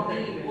after you all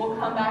meet, we'll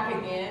come back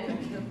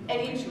again,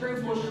 and each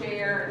group will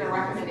share their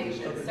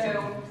recommendations.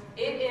 So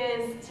it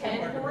is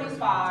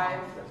 10:45.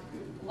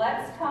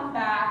 Let's come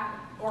back,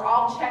 or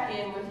I'll check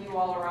in with you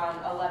all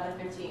around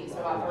 11:15, so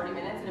about 30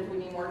 minutes. And if we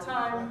need more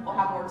time, we'll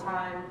have more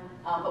time.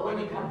 But when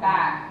you come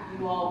back,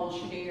 you all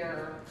will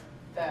share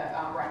the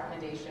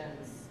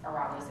recommendations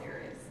around those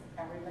areas.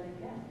 Everybody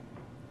good?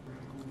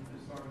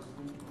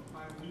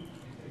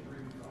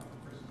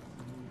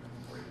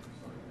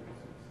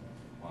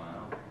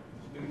 Wow.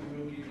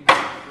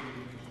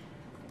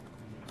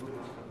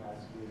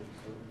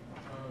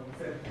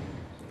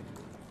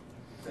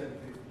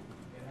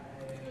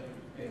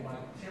 In my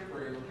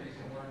temporary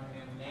location where I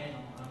am now,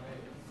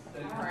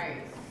 All right,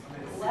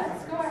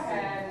 let's go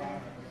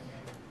ahead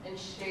and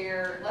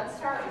share. Let's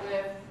start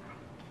with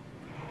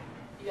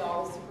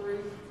y'all's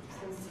group,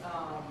 since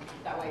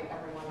that way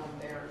everyone on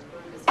their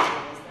group is here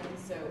listening.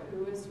 So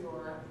who is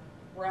your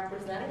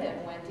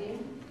representative, Wendy?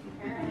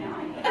 Do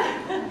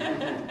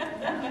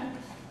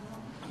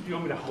you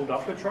want me to hold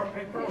up the chart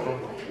paper? Or?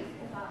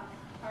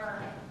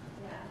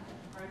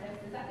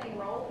 Is that thing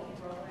roll?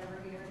 You roll it over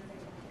here and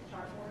take a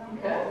chartboard on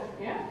it? Good,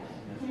 yeah.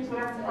 Use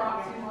whatever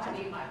prompts you want. I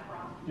need my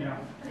prompt. Yeah.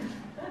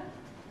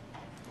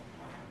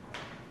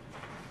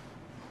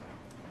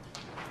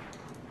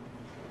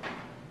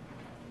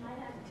 Might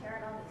have to tear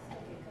it off and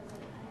stick it, because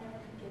I never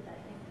could get that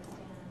thing to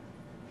stand.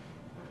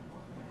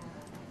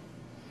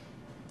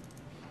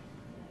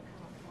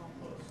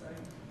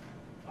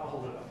 I'll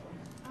hold it up.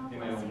 You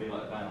may want to be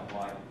like Vanna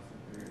White.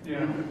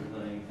 Yeah.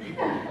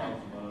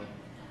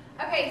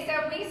 Okay, so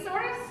we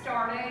sort of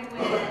started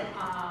with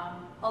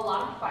a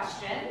lot of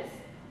questions,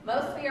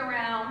 mostly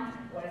around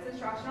what is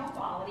instructional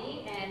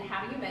quality and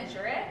how do you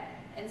measure it.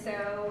 And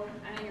so,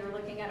 I know you're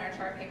looking at our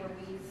chart paper,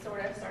 we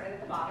sort of started at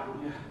the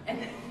bottom and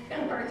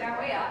then worked our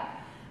way up.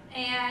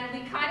 And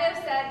we kind of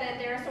said that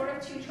there are sort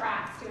of two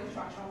tracks to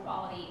instructional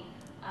quality.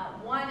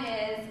 One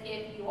is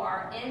if you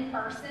are in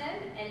person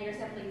and you're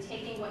simply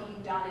taking what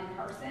you've done in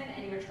person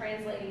and you're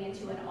translating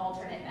into an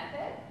alternate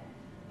method.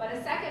 But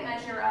a second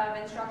measure of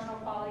instructional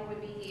quality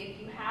would be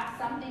if you have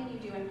something you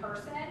do in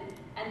person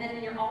and then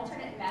in your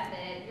alternate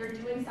method, you're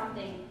doing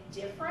something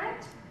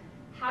different.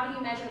 How do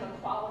you measure the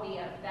quality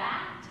of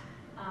that?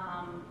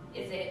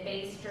 Is it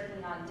based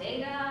strictly on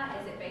data?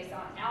 Is it based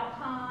on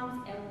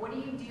outcomes? And what do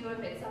you do if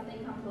it's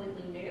something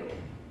completely new?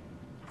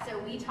 So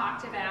we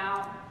talked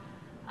about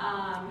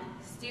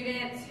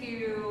students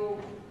who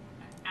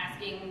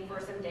asking for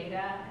some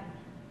data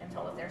and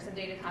told us there's some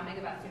data coming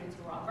about students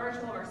who are all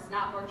virtual versus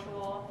not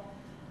virtual.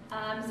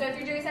 So if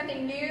you're doing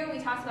something new, we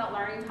talked about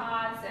learning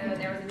pods. So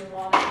there was a new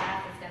law that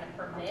passed that's going to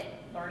permit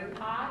learning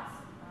pods.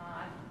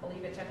 I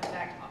believe it took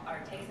effect, or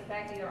it takes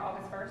effect either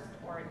August 1st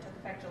or it took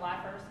effect July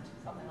 1st,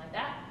 something like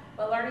that.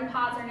 But learning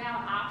pods are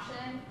now an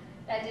option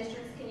that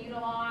districts can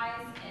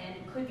utilize and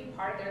could be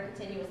part of their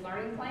continuous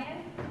learning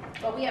plan.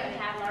 But we haven't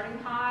had learning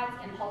pods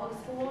in public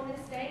school in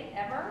this state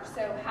ever.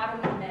 So how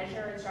do we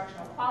measure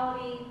instructional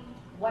quality?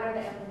 What are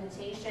the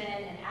implementation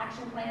and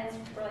action plans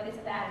related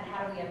to that, and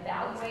how do we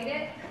evaluate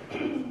it?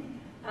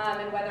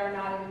 And whether or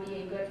not it would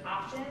be a good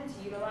option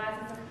to utilize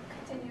as a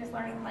continuous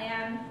learning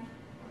plan.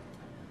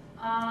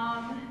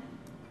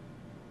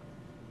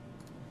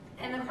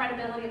 And the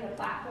credibility of the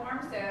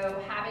platform,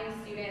 so having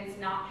students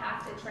not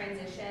have to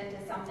transition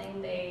to something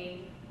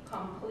they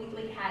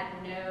completely had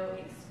no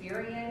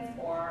experience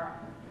or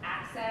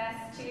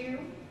access to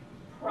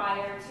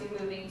prior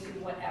to moving to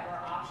whatever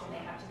option they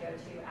have to go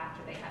to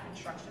after they have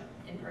instruction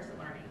in-person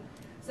learning.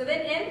 So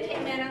then N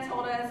came in and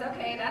told us,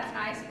 okay, that's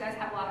nice, you guys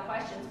have a lot of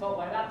questions, but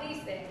what about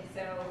these things?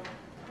 So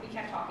we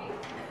kept talking.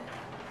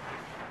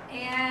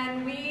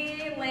 And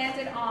we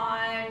landed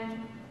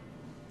on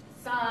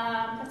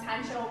some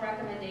potential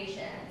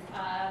recommendations,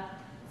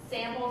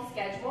 sample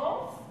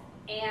schedules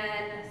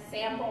and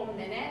sample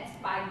minutes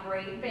by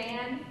grade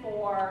band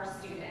for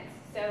students.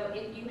 So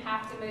if you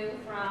have to move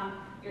from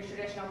your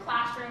traditional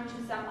classroom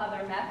to some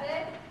other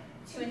method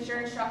to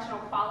ensure instructional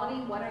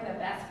quality, what are the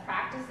best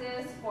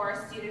practices for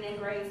a student in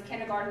grades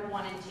kindergarten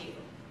 1 and 2?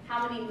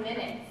 How many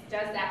minutes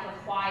does that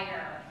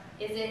require?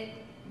 Is it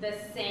the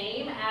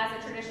same as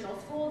a traditional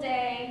school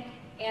day?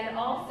 And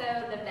also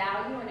the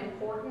value and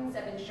importance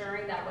of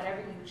ensuring that whatever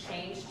you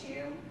change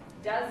to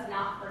does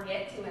not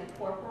forget to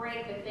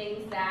incorporate the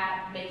things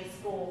that make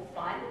school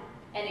fun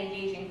and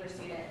engaging for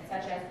students,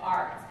 such as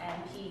arts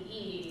and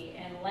PE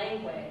and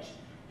language.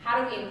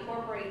 How do we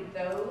incorporate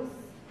those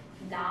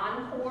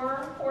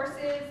non-core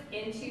courses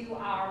into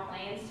our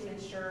plans to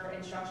ensure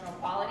instructional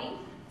quality?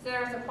 So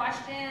there was a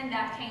question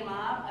that came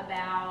up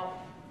about,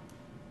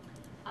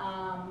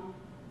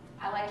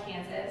 I like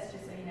Kansas,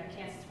 just so you know,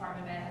 Kansas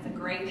Department of Ed has a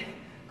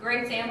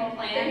great sample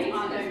plan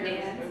on those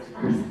bands.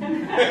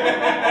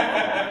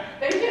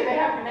 They do, they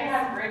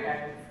have great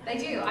guidance. They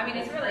do, I mean,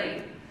 it's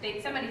really,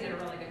 somebody did a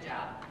really good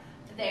job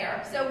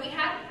there. So we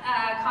had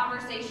a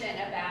conversation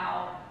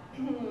about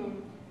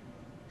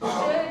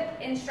should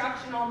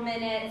instructional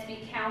minutes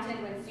be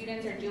counted when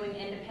students are doing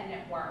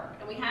independent work?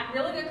 And we had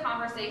really good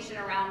conversation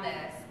around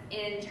this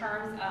in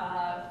terms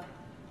of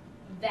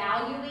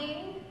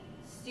valuing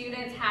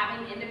students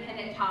having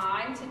independent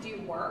time to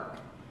do work,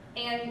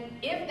 And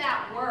if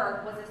that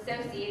work was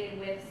associated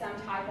with some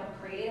type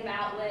of creative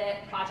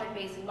outlet,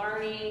 project-based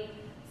learning,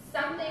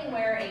 something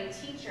where a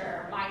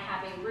teacher might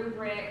have a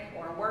rubric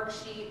or a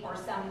worksheet or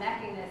some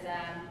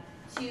mechanism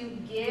to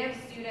give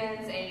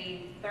students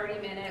a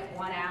 30-minute,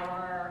 1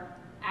 hour,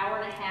 hour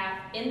and a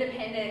half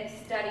independent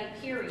study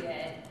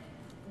period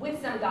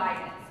with some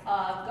guidance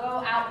of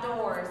go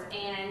outdoors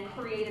and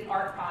create an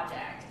art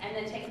project and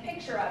then take a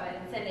picture of it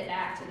and send it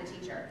back to the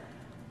teacher.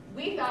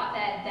 We thought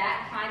that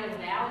that kind of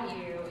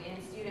value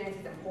in students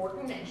is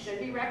important and should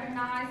be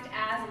recognized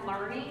as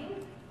learning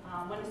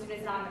when a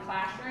student's not in the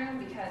classroom,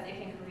 because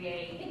it can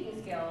create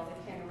thinking skills,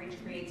 it can reach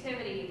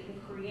creativity, it can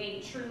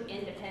create true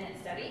independent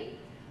study.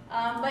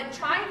 But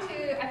trying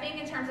to, I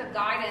think in terms of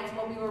guidance,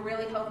 what we were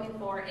really hoping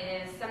for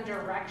is some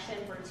direction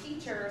for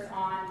teachers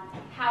on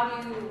how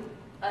to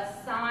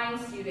assign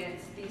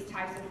students these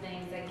types of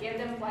things that give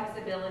them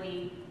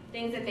flexibility,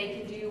 things that they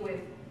can do with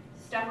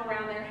stuff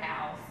around their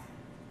house.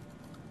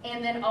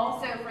 And then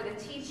also for the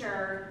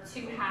teacher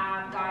to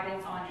have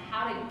guidance on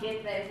how to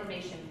get the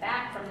information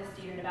back from the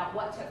student about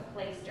what took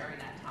place during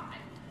that time.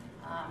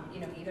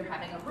 Either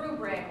having a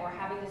rubric or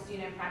having the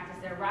student practice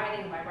their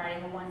writing by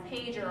writing a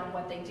one-pager on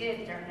what they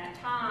did during that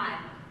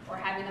time, or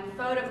having them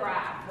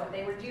photograph what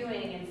they were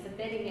doing and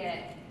submitting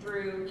it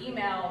through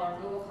email or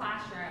Google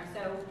Classroom.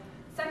 So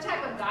some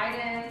type of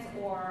guidance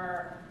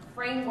or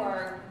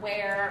framework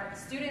where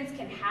students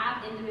can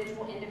have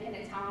individual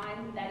independent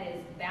time that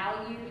is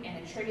valued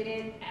and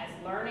attributed as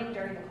learning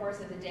during the course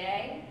of the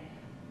day,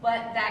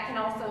 but that can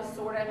also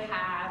sort of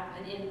have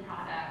an end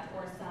product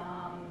or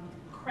some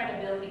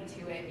credibility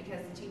to it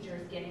because the teacher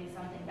is getting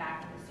something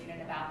back from the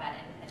student about that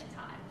independent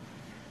time.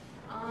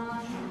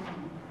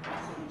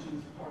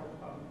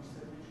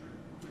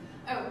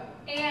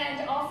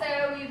 And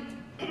also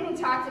we've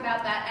talked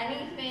about that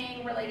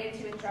anything related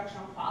to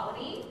instructional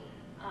quality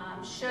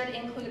should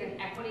include an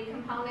equity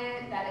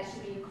component, that it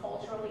should be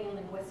culturally and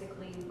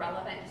linguistically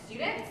relevant to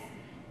students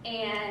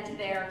and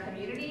their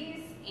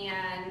communities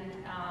and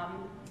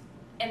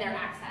their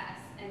access.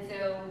 And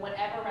so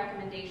whatever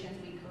recommendations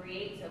we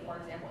create, so for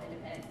example,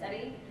 independent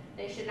study,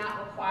 they should not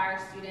require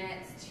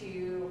students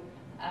to,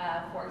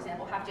 for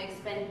example, have to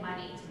expend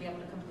money to be able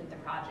to complete the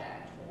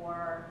project,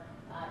 or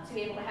to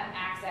be able to have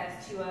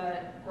access to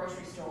a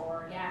grocery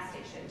store or gas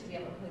station to be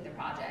able to complete the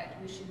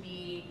project. We should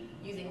be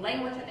using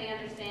language that they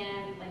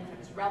understand, language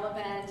that is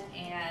relevant,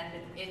 and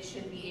it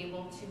should be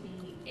able to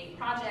be a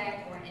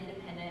project or an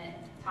independent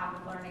type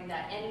of learning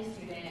that any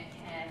student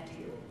can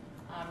do,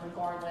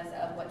 regardless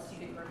of what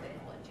student group they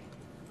belong to.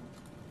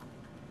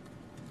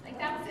 I think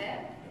that was it.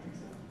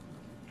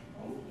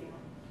 Thank you.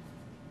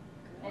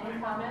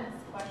 Any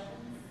comments, questions?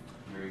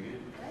 Very good.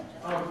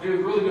 It was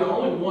really good.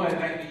 Only one.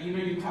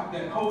 You talked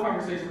that whole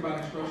conversation about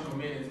instructional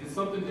minutes. It's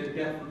something that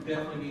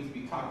definitely needs to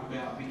be talked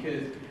about,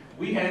 because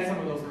we had some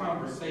of those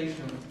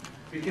conversations.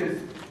 Because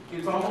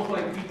it's almost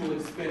like people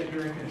expect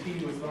during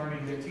continuous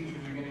learning that teachers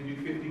are going to do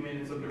 50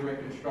 minutes of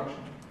direct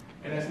instruction,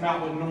 and that's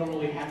not what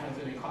normally happens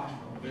in a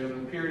classroom. There's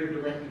a period of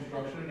direct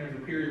instruction, and there's a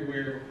period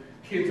where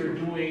kids are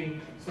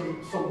doing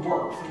some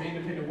work, some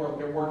independent work.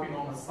 They're working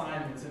on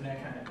assignments and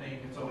that kind of thing.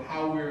 And so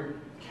how we're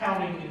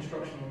counting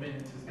instructional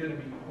minutes is going to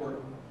be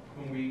important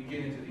when we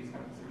get into these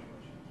kind of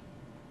situations.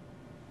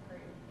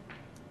 Great.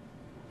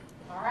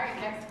 All right,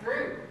 next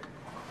group.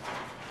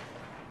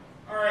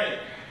 All right.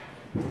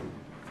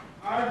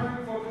 Our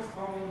group focused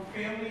on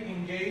family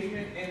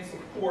engagement and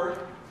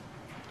support,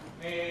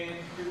 and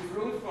it was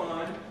really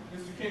fun.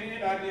 Mr. Kenny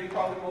and I did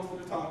probably most of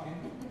the talking.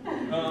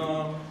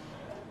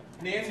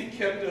 Nancy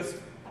kept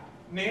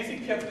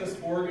us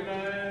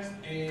organized,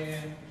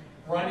 and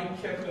Ronnie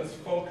kept us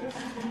focused.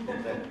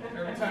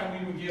 Every time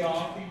we would get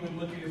off, he would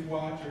look at his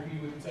watch, or he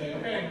would say,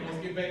 okay, let's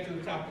get back to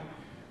the topic,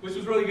 which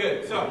was really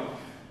good. So,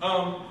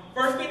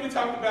 first thing we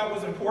talked about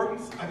was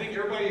importance. I think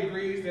everybody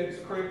agrees that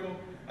it's critical.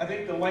 I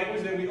think the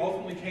language that we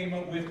ultimately came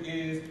up with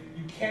is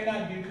you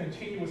cannot do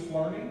continuous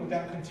learning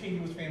without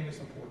continuous family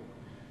support.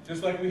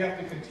 Just like we have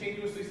to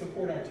continuously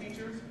support our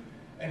teachers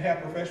and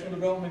have professional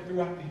development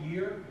throughout the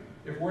year,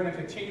 if we're in a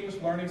continuous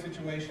learning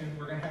situation,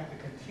 we're going to have to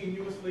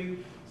continuously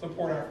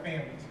support our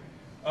families.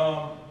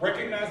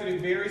 Recognize that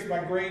it varies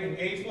by grade and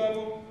age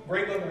level,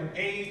 grade level and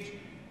age,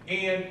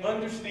 and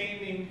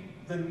understanding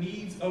the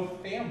needs of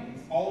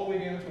families all the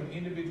way down to an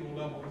individual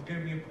level is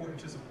going to be important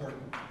to support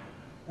them.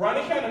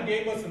 Ronnie kind of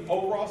gave us an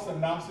overall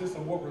synopsis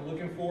of what we're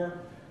looking for,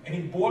 and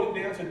he boiled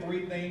it down to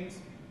 3 things.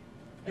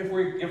 If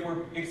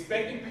we're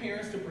expecting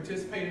parents to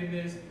participate in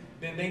this,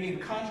 then they need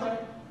a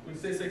contract which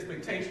sets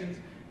expectations.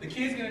 The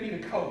kid's going to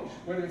need a coach,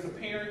 whether it's a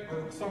parent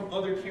or some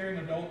other caring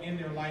adult in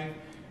their life,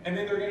 and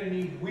then they're going to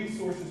need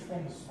resources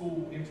from the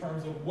school in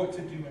terms of what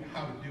to do and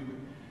how to do it.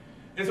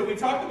 And so we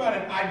talked about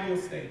an ideal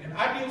state. An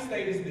ideal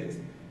state is this: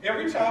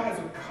 every child has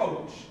a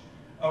coach,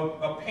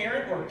 a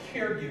parent or a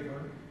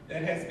caregiver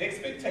that has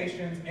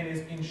expectations and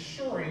is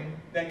ensuring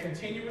that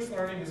continuous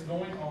learning is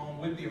going on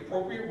with the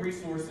appropriate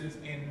resources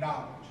and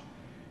knowledge.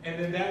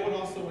 And then that would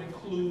also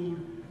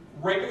include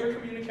regular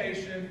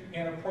communication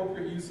and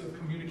appropriate use of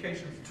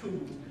communications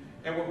tools.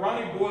 And what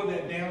Ronnie boiled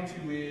that down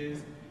to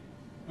is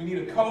We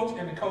need a coach,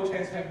 and the coach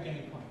has to have a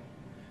game plan.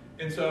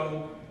 And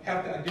so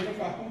have to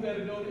identify who that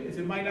adult is.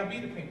 It might not be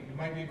the parent. It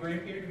might be a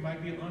grandparent. It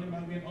might be an aunt. It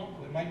might be an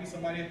uncle. It might be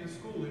somebody at the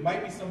school. It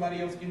might be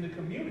somebody else in the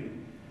community.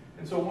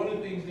 And so one of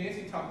the things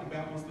Nancy talked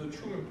about was the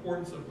true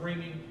importance of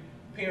bringing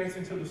parents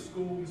into the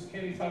school. Ms.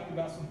 Kennedy talked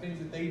about some things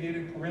that they did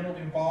in parental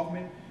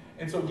involvement.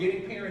 And so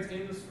getting parents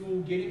in the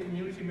school, getting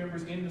community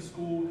members in the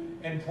school,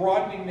 and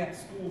broadening that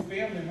school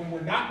family when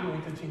we're not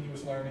doing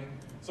continuous learning,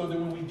 so that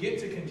when we get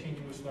to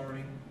continuous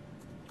learning,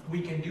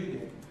 we can do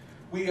that.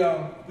 We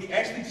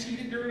actually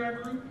cheated during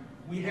our group.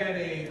 We had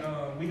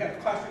a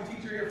classroom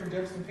teacher here from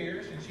Jefferson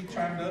Parish, and she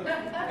chimed up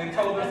and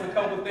told us a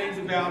couple of things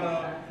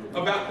about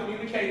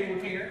communicating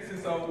with parents. And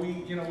so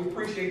we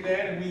appreciate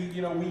that, and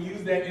we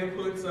use that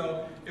input.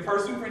 So if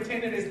her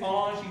superintendent is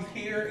on,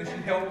 she's here and she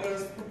helped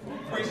us.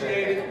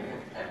 Appreciate it.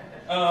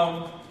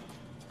 So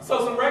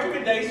some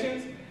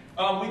recommendations.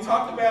 We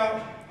talked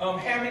about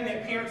having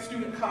that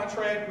parent-student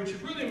contract, which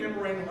is really a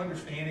memorandum of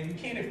understanding. You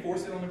can't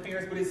enforce it on the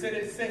parents, but it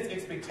sets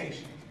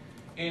expectations.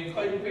 In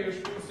Clayton Parish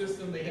School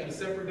System, they had a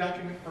separate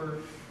document for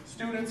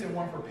students and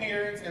one for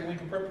parents. At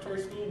Lincoln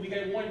Preparatory School, we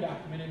had one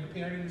document, and the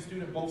parent and the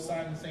student both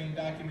signed the same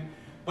document.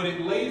 But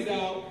it lays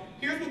out,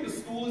 here's what the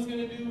school is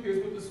going to do,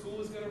 here's what the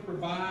school is going to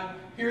provide,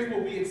 here's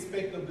what we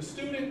expect of the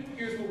student,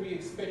 here's what we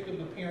expect of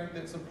the parent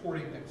that's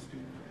supporting that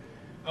student.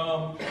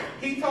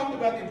 He talked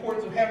about the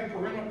importance of having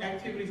parental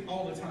activities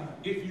all the time.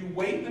 If you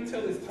wait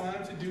until it's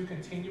time to do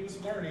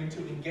continuous learning to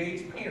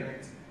engage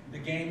parents, the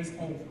game is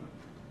over.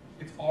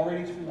 It's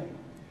already too late.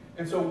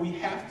 And so we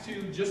have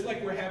to, just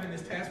like we're having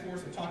this task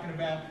force and talking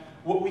about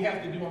what we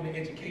have to do on the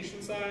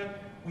education side,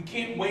 we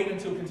can't wait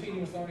until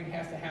continuous learning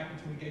has to happen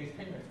to engage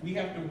parents. We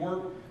have to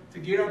work to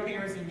get our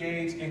parents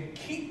engaged and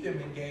keep them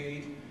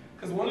engaged,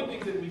 because one of the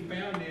things that we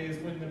found is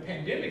when the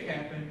pandemic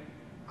happened,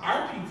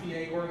 our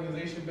PTA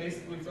organization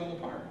basically fell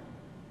apart.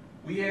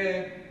 We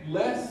had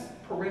less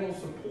parental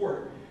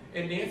support,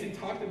 and Nancy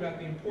talked about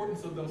the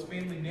importance of those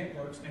family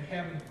networks and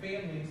having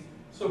families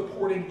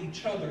supporting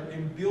each other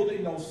and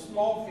building those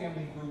small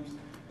family groups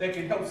that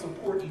can help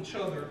support each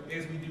other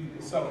as we do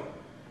this. So,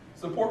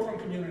 support from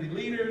community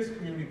leaders,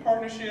 community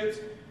partnerships,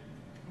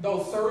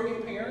 those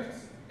surrogate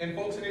parents and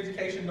folks in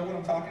education know what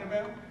I'm talking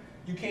about.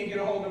 You can't get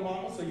a hold of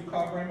mama, so you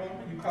call grandmama,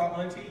 you call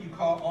auntie, you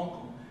call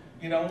uncle.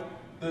 You know,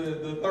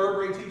 the third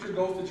grade teacher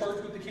goes to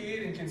church with the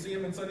kid and can see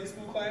him in Sunday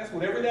school class,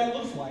 whatever that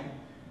looks like.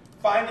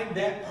 Finding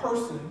that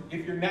person,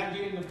 if you're not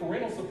getting the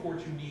parental support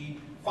you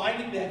need,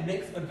 finding that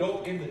next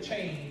adult in the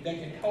chain that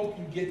can help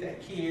you get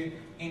that kid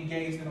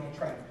engaged and on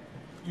track.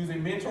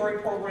 Using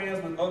mentoring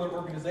programs with other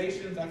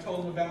organizations. I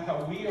told them about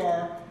how we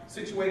are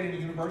situated in a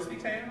university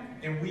town,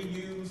 and we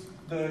use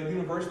the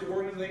university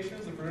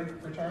organizations, the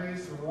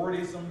fraternities,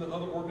 sororities, some of the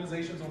other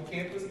organizations on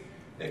campus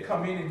that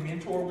come in and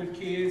mentor with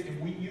kids, and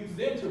we use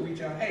them to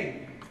reach out.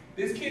 Hey,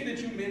 this kid that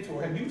you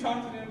mentor, have you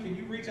talked to them? Can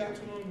you reach out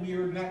to them? We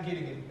are not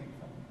getting anything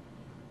from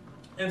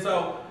them. And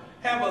so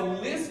have a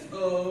list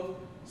of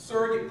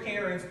surrogate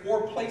parents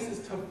or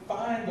places to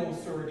find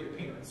those surrogate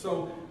parents.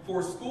 So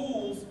for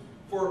schools,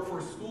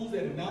 for schools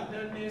that have not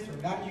done this or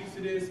not used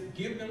to this,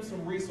 give them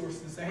some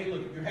resources to say, hey,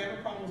 look, if you're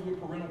having problems with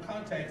parental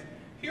contacts,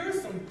 here are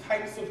some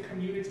types of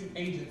community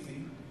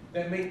agencies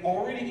that may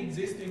already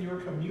exist in your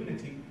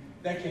community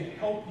that can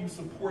help you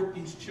support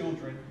these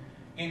children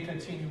in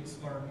continuous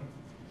learning.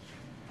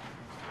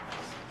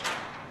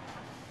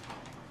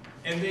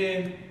 And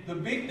then the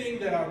big thing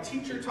that our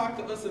teacher talked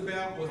to us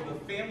about was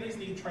the families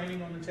need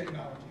training on the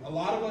technology. A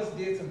lot of us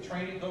did some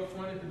training up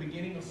front at the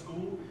beginning of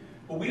school,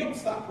 but we don't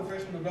stop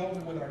professional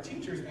development with our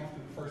teachers after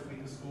the first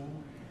week of school.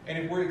 And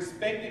if we're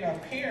expecting our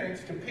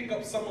parents to pick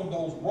up some of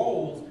those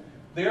roles,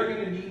 they're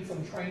going to need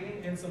some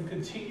training and some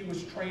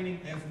continuous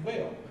training as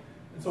well.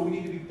 And so we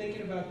need to be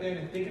thinking about that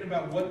and thinking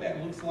about what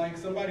that looks like.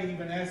 Somebody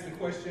even asked the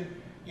question,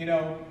 and I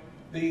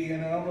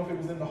don't know if it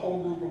was in the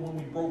whole group or when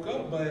we broke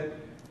up, but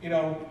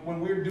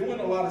when we're doing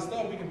a lot of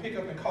stuff, we can pick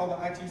up and call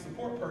the IT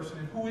support person.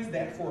 And who is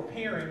that for a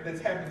parent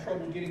that's having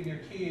trouble getting their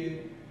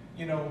kid,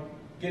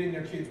 getting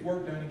their kids'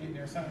 work done and getting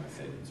their assignments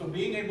set? So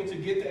being able to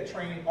get that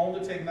training on the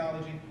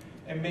technology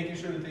and making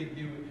sure that they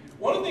do it.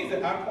 One of the things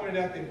that I pointed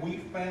out that we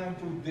found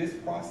through this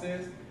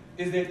process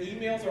is that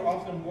emails are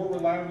often more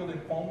reliable than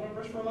phone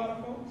numbers for a lot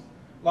of folks.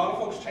 A lot of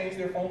folks change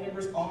their phone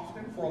numbers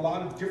often for a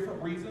lot of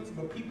different reasons,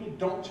 but people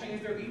don't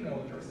change their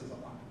email addresses a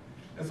lot.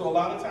 And so a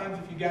lot of times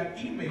if you got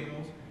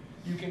emails,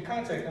 you can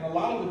contact. And a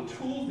lot of the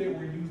tools that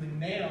we're using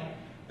now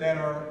that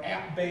are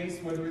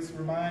app-based, whether it's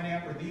Remind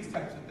app or these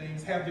types of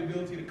things, have the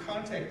ability to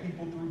contact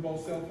people through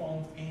both cell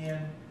phones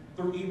and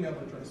through email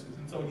addresses.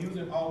 And so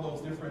using all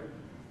those different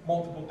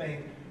multiple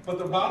things. But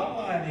the bottom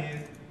line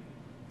is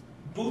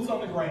boots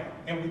on the ground.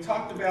 And we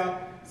talked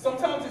about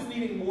sometimes it's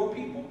needing more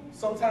people,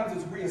 sometimes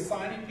it's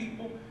reassigning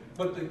people,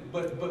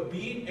 but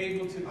being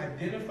able to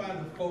identify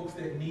the folks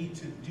that need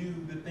to do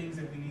the things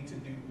that we need to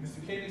do.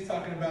 Mr. Kennedy's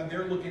talking about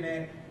they're looking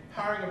at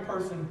hiring a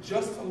person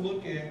just to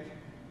look at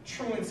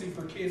truancy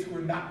for kids who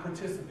are not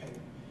participating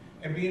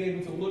and being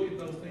able to look at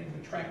those things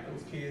and track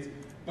those kids.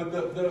 But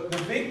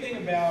the big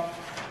thing about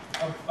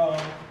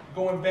of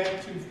going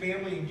back to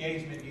family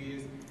engagement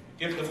is,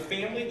 if the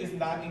family is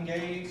not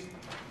engaged,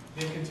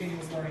 then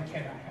continuous learning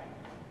cannot happen.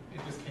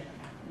 It just can't.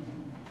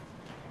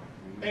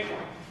 Thank you.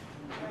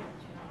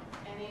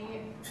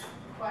 Any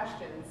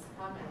questions,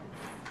 comments?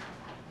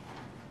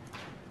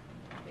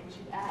 Things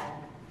you'd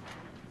add?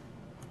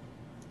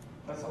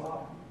 That's a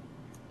lot.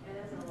 It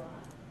is a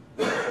lot.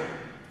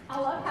 I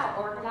love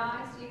how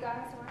organized you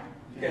guys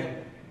were.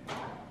 Yeah.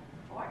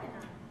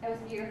 Organized. It was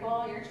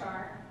beautiful, your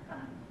chart.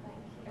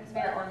 Thank It was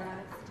very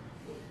organized.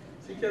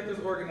 She kept us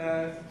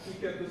organized. She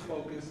kept us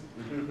focused.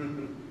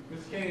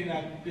 Ms. Kennedy and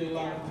I did a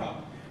lot of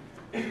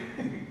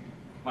talking.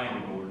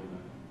 Mainly board.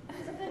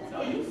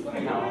 No, you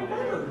say No, it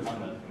first. I'm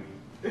not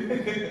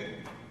doing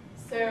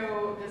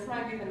So this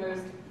might be the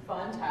most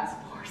fun task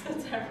force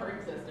that's ever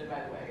existed,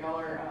 by the way. Y'all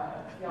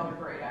are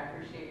great. I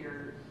appreciate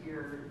your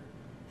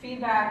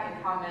feedback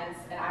and comments,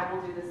 and I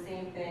will do the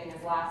same thing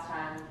as last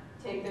time.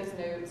 Take those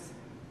notes,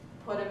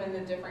 put them in the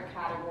different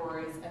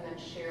categories, and then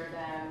share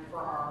them for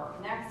our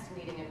next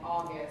meeting in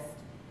August.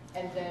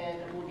 And then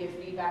we'll give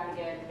feedback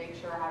again, make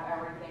sure I have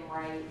everything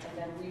right, and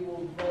then we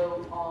will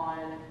vote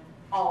on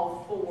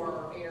all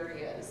 4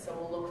 areas. So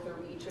we'll look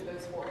through each of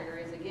those 4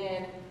 areas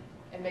again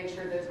and make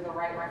sure those are the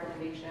right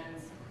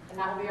recommendations. And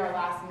that will be our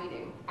last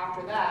meeting.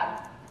 After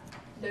that,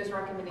 those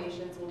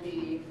recommendations will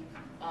be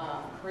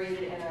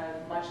created in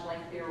a much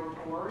lengthier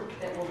report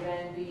that will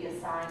then be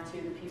assigned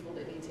to the people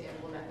that need to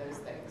implement those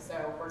things.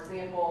 So for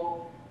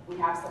example, we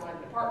have someone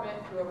in the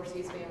department who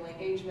oversees family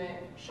engagement.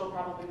 She'll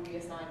probably be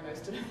assigned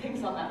most of the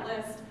things on that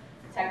list.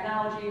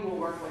 Technology will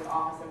work with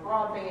Office of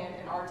Broadband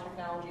and our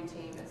technology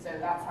team, and so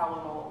that's how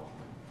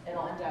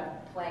it'll end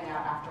up playing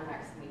out after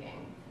next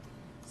meeting.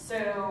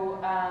 So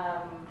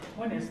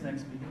When is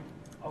next meeting?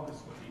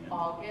 August 14th.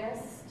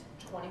 August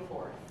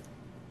 24th,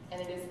 and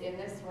it is in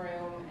this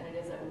room, and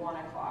it is at 1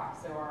 o'clock.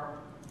 So our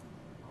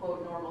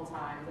quote normal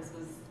time. This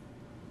was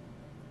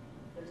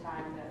the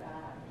time that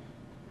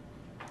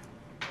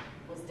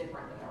was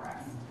different than the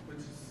rest.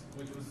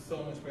 Which was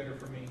so much better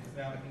for me, because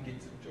now I can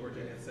get to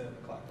Georgia at 7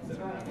 o'clock. That's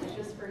right. It's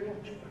just for you.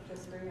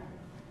 Just for you.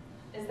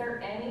 Is there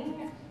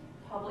any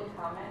public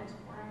comment,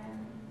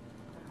 Brian?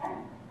 Okay.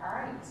 All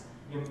right.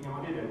 I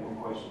did have one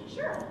question.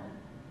 Sure.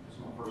 It's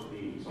my first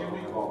meeting, so I don't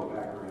have all the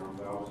background,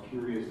 but I was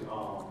curious, it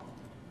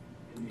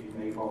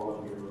may fall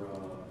under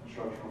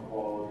instructional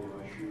quality, I'm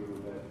not sure,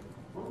 but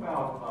what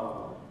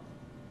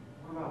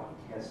about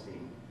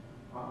testing?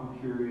 I'm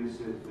curious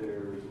if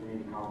there's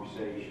any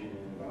conversation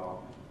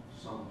about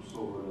some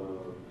sort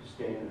of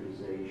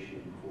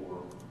standardization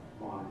for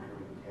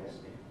monitoring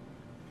testing.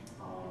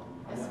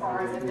 As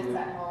far as if it's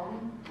at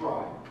home?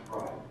 Right.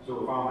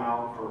 So if I'm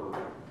out for,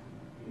 a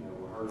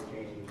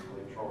hurricane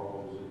like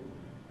Charles,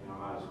 and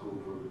I'm out of school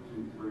for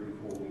 2, 3,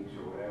 4 weeks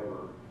or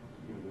whatever,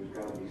 there's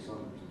got to be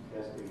some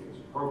testing that's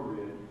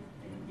appropriate,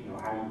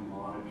 and how do you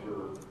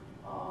monitor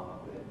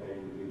that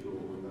individual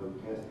remote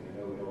testing?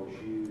 I know at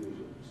LSU there's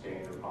a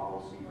standard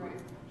policy for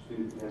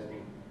student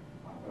testing,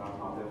 but I'm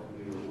not that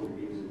familiar with what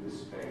it is in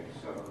this space.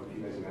 So I don't know if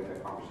you guys have had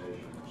that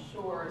conversation.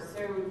 Sure.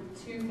 So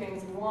 2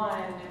 things.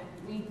 One,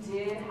 we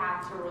did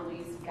have to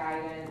release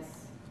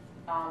guidance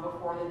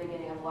before the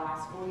beginning of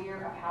last school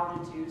year of how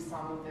to do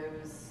some of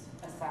those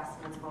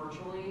assessments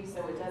virtually.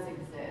 So it does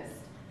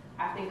exist.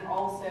 I think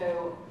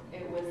also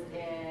it was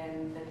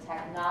in the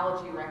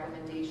technology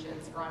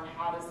recommendations around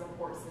how to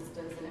support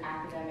systems and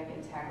academic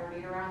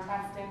integrity around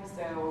testing.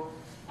 So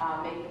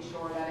making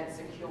sure that it's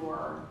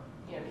secure,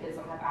 kids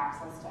don't have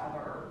access to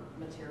other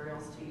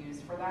materials to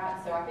use for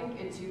that. So I think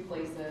in 2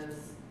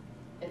 places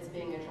it's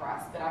being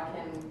addressed, but I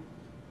can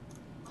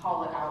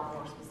call it out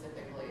more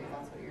specifically if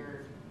that's what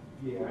you're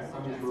Yeah,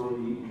 I'm just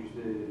really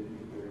interested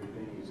if there's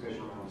any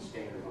discussion around the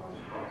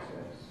standardized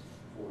process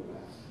for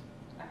that.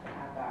 I can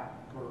add that.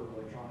 For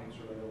electronic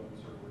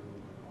surveillance or whatever.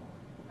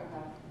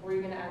 Okay. Were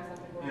you going to add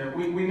something? Yeah,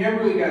 we never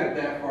really got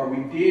that far.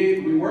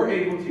 We were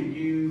able to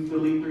use the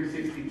Leap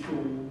 360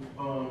 tool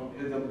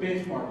as a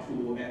benchmark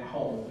tool at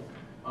home.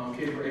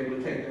 Kids were able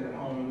to take that at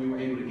home, and we were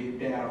able to get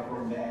data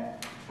from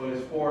that. But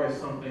as far as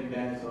something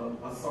that's a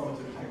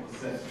summative type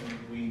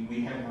assessment,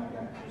 we have not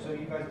gotten. So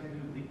you guys did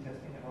do leak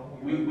testing at home?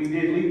 We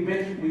did leap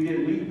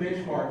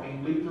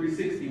benchmarking, Leap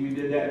 360. We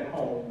did that at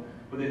home,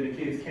 but then the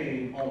kids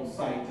came on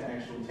site to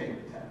actually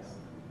take the test.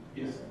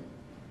 Yes, sir.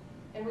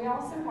 And we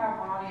also have,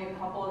 Ronnie, a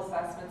couple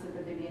assessments at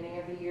the beginning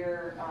of the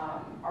year.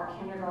 Our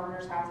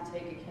kindergartners have to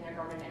take a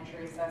kindergarten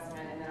entry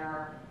assessment, and then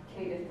our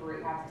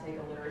K-3 have to take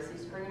a literacy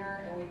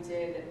screener. And we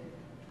did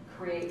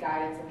create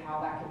guidance of how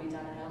that can be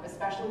done at home,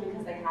 especially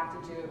because they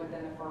have to do it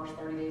within the first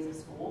 30 days of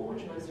school,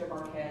 which most of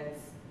our kids,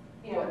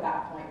 at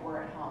that point were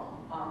at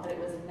home. But it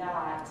was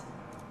not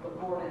what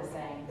Gordon is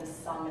saying, the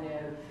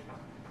summative,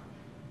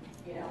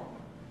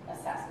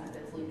 assessment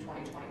that's Leap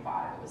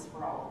 2025. It was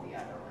for all of the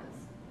other ones.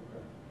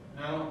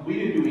 We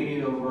didn't do any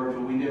of those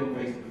virtual. We did them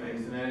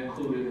face-to-face, and that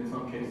included, in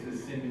some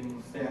cases,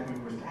 sending staff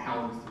members to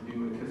houses to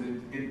do it, because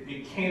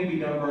it can be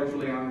done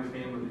virtually, I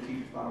understand, but the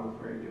teachers thought it was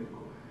very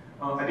difficult.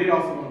 I did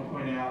also want to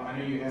point out, I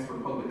know you asked for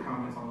public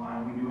comments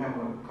online. We do have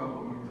a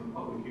couple of members of the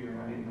public here,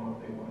 and I didn't know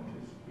if they wanted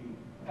to speak.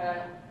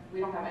 We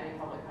don't have any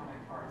public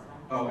comment cards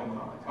now. Oh, and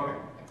comments, okay.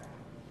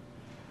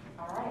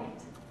 All right,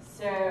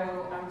 so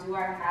do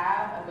I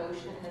have a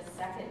motion and a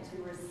second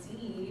to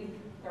receive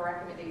the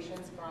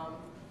recommendations from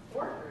the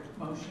work group?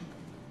 Motion.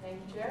 Thank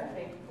you, Joe,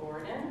 thank you,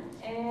 Gordon,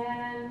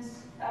 and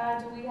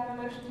do we have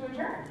a motion to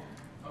adjourn?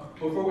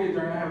 Before we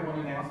adjourn, I have one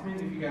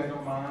announcement, if you guys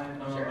don't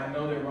mind. Sure. I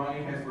know that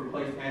Ronnie has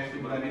replaced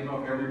Ashley, but I didn't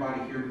know if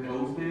everybody here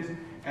knows this.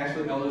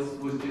 Ashley Ellis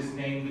was just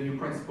named the new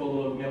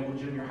principal of Neville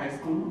Junior High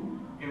School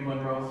in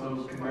Monroe,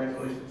 so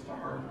congratulations to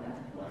her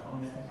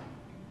on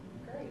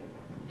that. Great.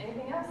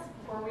 Anything else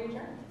before we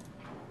adjourn?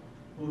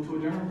 Move to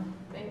adjourn.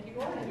 Thank you,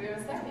 Gordon. Do we have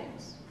a second?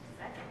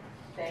 Second.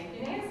 Thank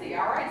you, Nancy.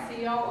 All right,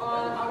 see y'all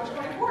on August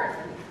 24th.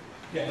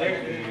 Yeah,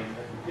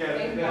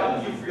 the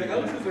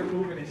Ellises are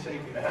moving and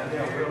shaking.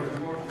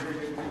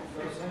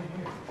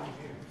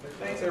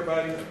 Thanks,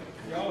 everybody.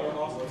 Y'all are an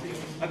awesome team.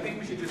 I think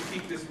we should just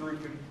keep this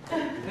group and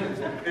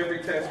every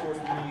task force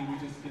we need,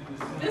 we just get this.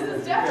 This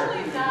is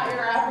definitely not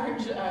your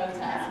average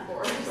task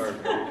force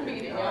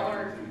meeting. Y'all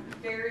are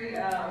very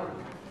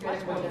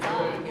Much more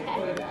designed.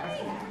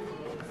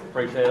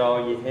 Appreciate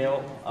all your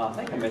help. I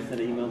think I missed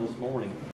an email this morning.